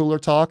water cooler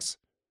talks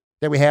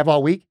that we have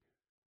all week,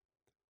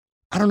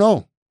 I don't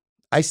know.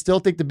 I still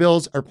think the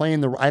Bills are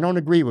playing I don't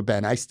agree with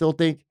Ben. I still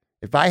think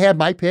if I had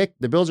my pick,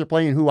 the Bills are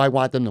playing who I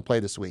want them to play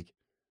this week.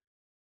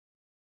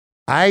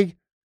 I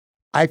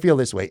feel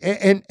this way.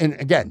 And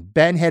again,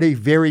 Ben had a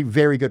very,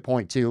 very good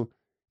point too.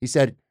 He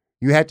said,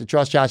 you have to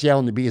trust Josh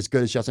Allen to be as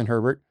good as Justin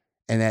Herbert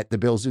and that the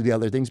Bills do the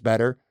other things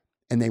better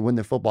and they win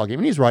the football game.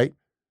 And he's right.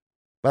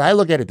 But I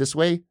look at it this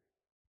way.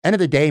 End of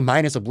the day,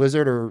 minus a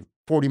blizzard or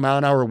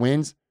 40-mile-an-hour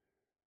winds,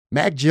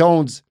 Mac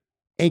Jones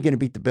ain't going to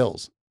beat the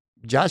Bills.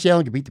 Josh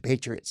Allen can beat the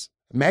Patriots.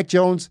 Mac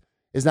Jones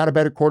is not a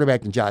better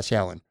quarterback than Josh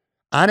Allen.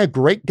 On a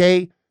great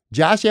day,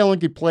 Josh Allen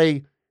could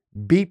play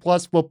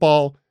B-plus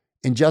football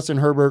and Justin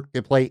Herbert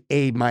could play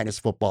A-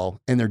 football,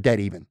 and they're dead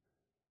even.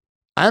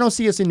 I don't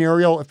see a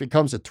scenario if it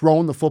comes to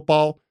throwing the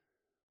football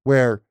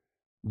where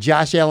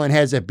Josh Allen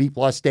has a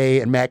B-plus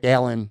day and Mac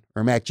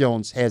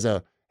Jones has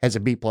a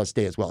B-plus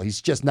day as well.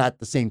 He's just not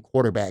the same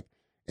quarterback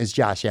as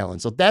Josh Allen.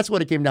 So that's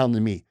what it came down to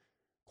me.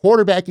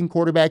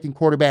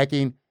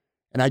 Quarterbacking.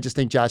 And I just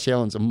think Josh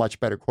Allen's a much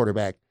better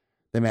quarterback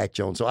than Mac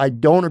Jones. So I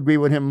don't agree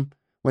with him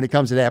when it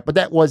comes to that. But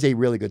that was a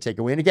really good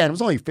takeaway. And again, it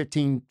was only a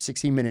 15,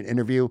 16-minute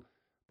interview.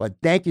 But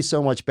thank you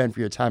so much, Ben, for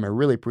your time. I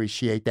really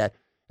appreciate that.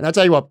 And I'll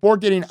tell you what, before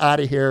getting out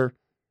of here,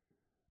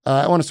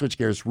 I want to switch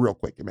gears real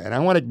quick, man. I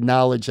want to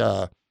acknowledge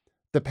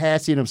the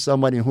passing of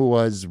somebody who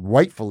was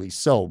rightfully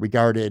so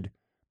regarded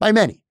by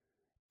many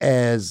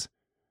as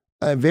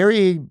a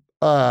very,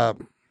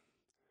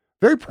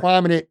 very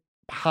prominent,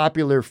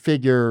 popular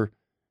figure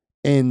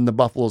in the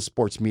Buffalo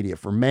sports media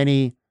for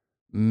many,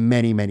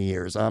 many, many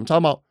years. I'm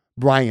talking about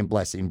Brian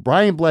Blessing.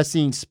 Brian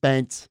Blessing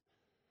spent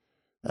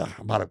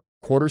about a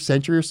quarter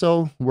century or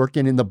so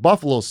working in the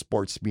Buffalo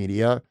sports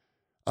media.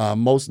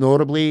 Most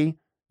notably,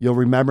 you'll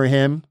remember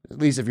him, at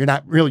least if you're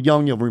not real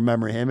young, you'll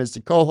remember him as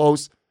the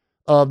co-host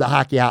of the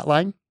Hockey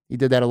Hotline. He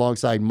did that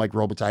alongside Mike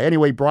Robitaille.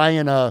 Anyway,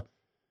 Brian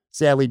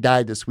sadly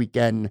died this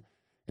weekend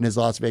in his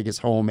Las Vegas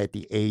home at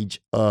the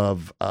age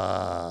of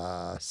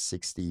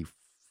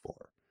 64.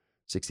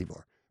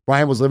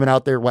 Brian was living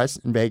out there west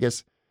in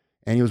Vegas,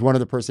 and he was one of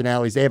the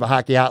personalities. They have a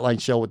Hockey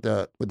Hotline show with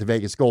the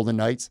Vegas Golden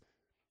Knights,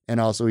 and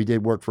also he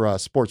did work for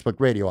Sportsbook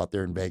Radio out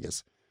there in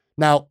Vegas.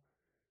 Now,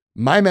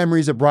 my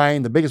memories of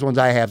Brian, the biggest ones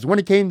I have, is when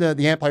it came to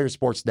the Empire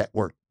Sports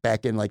Network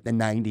back in like the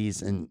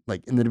 90s and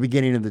like in the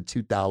beginning of the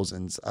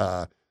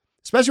 2000s,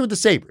 especially with the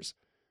Sabres.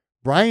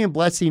 Brian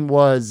Blessing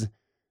was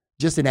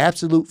just an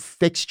absolute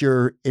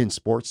fixture in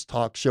sports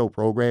talk show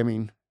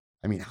programming.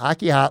 I mean,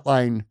 Hockey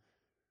Hotline,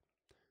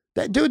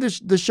 that dude,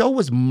 the show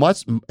was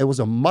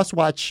a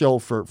must-watch show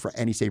for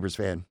any Sabres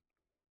fan.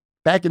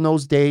 Back in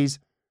those days,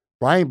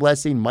 Brian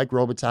Blessing, Mike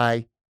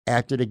Robitaille,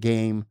 after the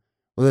game,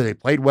 whether they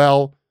played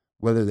well,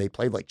 whether they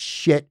played like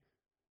shit,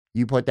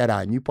 you put that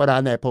on. You put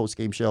on that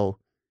post-game show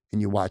and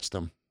you watched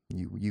them.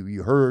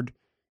 You heard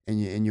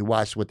and you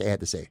watched what they had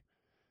to say.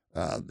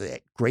 They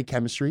had great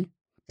chemistry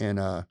and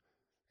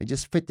they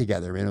just fit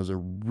together. And it was a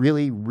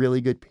really,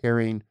 really good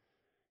pairing.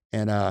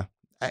 And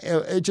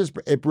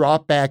it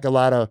brought back a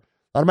lot of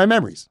my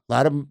memories. A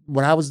lot of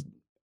when I was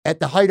at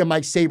the height of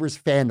my Sabres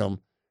fandom,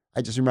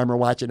 I just remember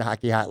watching the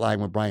Hockey Hotline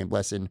with Brian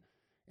Blessing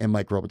and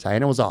Mike Robitaille.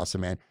 And it was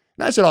awesome, man.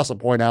 And I should also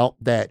point out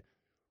that,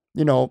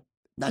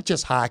 not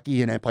just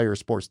hockey and Empire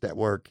Sports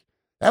Network.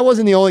 That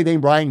wasn't the only thing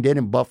Brian did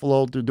in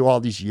Buffalo through all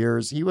these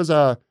years. He was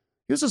a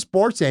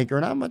sports anchor,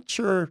 and I'm not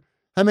sure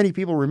how many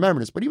people remember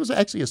this, but he was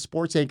actually a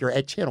sports anchor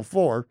at Channel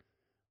 4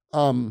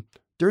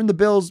 during the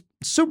Bills'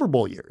 Super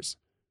Bowl years.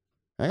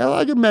 I got a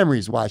lot of good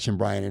memories watching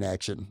Brian in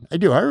action. I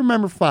do. I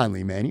remember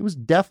fondly, man. He was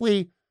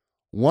definitely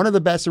one of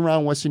the best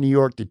around Western New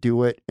York to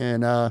do it,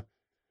 and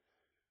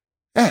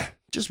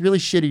just really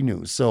shitty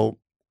news. So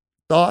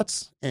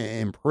thoughts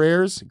and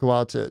prayers go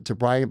out to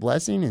Brian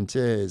Blessing and to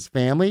his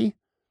family,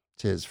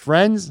 to his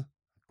friends.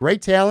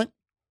 Great talent.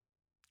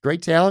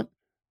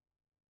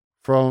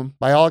 From,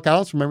 by all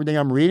accounts, from everything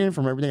I'm reading,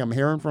 from everything I'm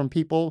hearing from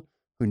people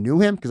who knew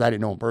him, because I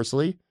didn't know him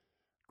personally.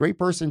 Great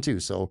person too.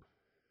 So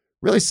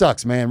really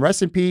sucks, man.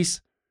 Rest in peace,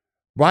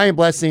 Brian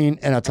Blessing.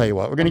 And I'll tell you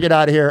what, we're going to get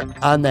out of here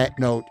on that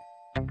note.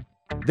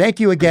 Thank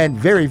you again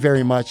very,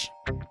 very much,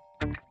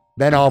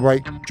 Ben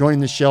Allbright,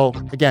 joining the show.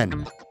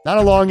 Again, not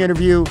a long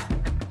interview,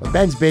 but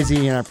Ben's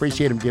busy, and I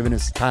appreciate him giving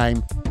us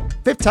time.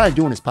 5th time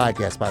doing his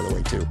podcast, by the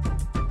way, too.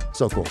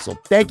 So cool. So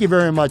thank you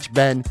very much,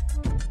 Ben.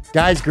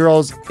 Guys,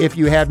 girls, if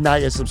you have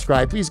not yet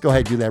subscribed, please go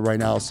ahead and do that right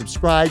now.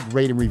 Subscribe,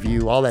 rate, and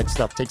review. All that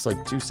stuff takes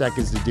like 2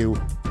 seconds to do.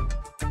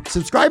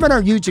 Subscribe on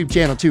our YouTube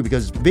channel too,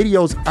 because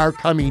videos are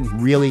coming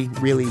really,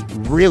 really,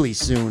 really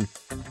soon.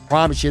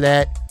 Promise you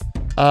that.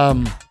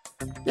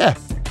 Yeah.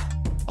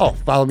 Oh,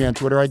 follow me on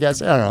Twitter, I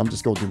guess. I don't know. I'm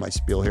just going through my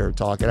spiel here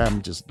talking.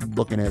 I'm just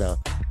looking at a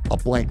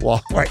blank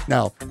wall right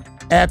now.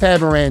 At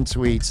Pat Moran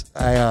tweets.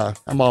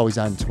 I'm always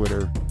on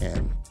Twitter,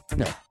 and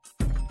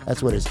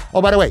that's what it is.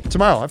 Oh, by the way,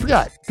 tomorrow, I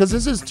forgot, because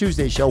this is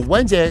Tuesday's show.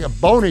 Wednesday, a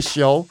bonus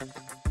show.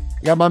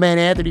 You got my man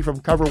Anthony from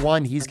Cover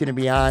One. He's going to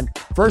be on.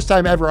 First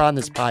time ever on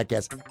this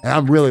podcast. And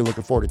I'm really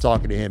looking forward to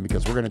talking to him,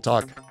 because we're going to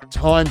talk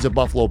tons of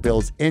Buffalo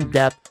Bills in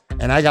depth.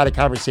 And I got a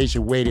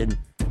conversation waiting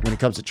when it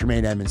comes to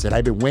Tremaine Edmonds that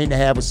I've been waiting to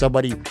have with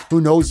somebody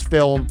who knows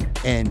film,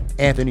 and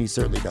Anthony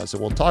certainly does. So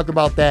we'll talk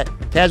about that.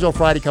 Casual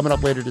Friday coming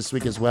up later this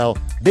week as well.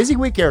 Busy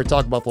week here at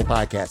Talk Buffalo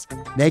Podcast.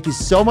 Thank you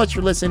so much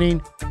for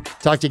listening.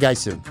 Talk to you guys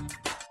soon.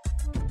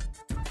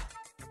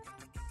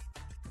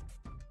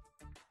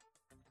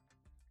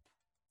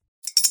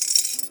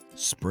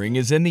 Spring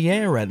is in the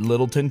air at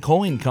Littleton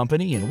Coin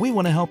Company, and we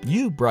want to help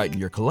you brighten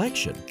your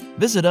collection.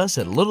 Visit us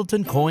at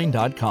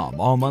littletoncoin.com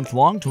all month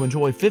long to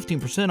enjoy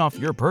 15% off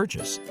your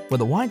purchase.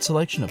 With a wide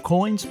selection of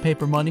coins,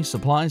 paper money,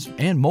 supplies,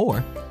 and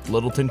more,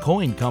 Littleton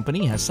Coin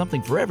Company has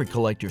something for every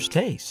collector's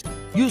taste.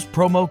 Use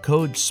promo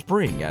code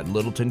SPRING at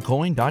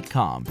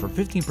littletoncoin.com for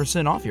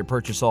 15% off your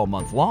purchase all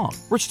month long.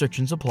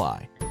 Restrictions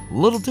apply.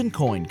 Littleton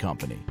Coin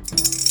Company.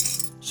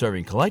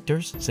 Serving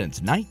collectors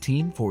since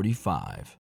 1945.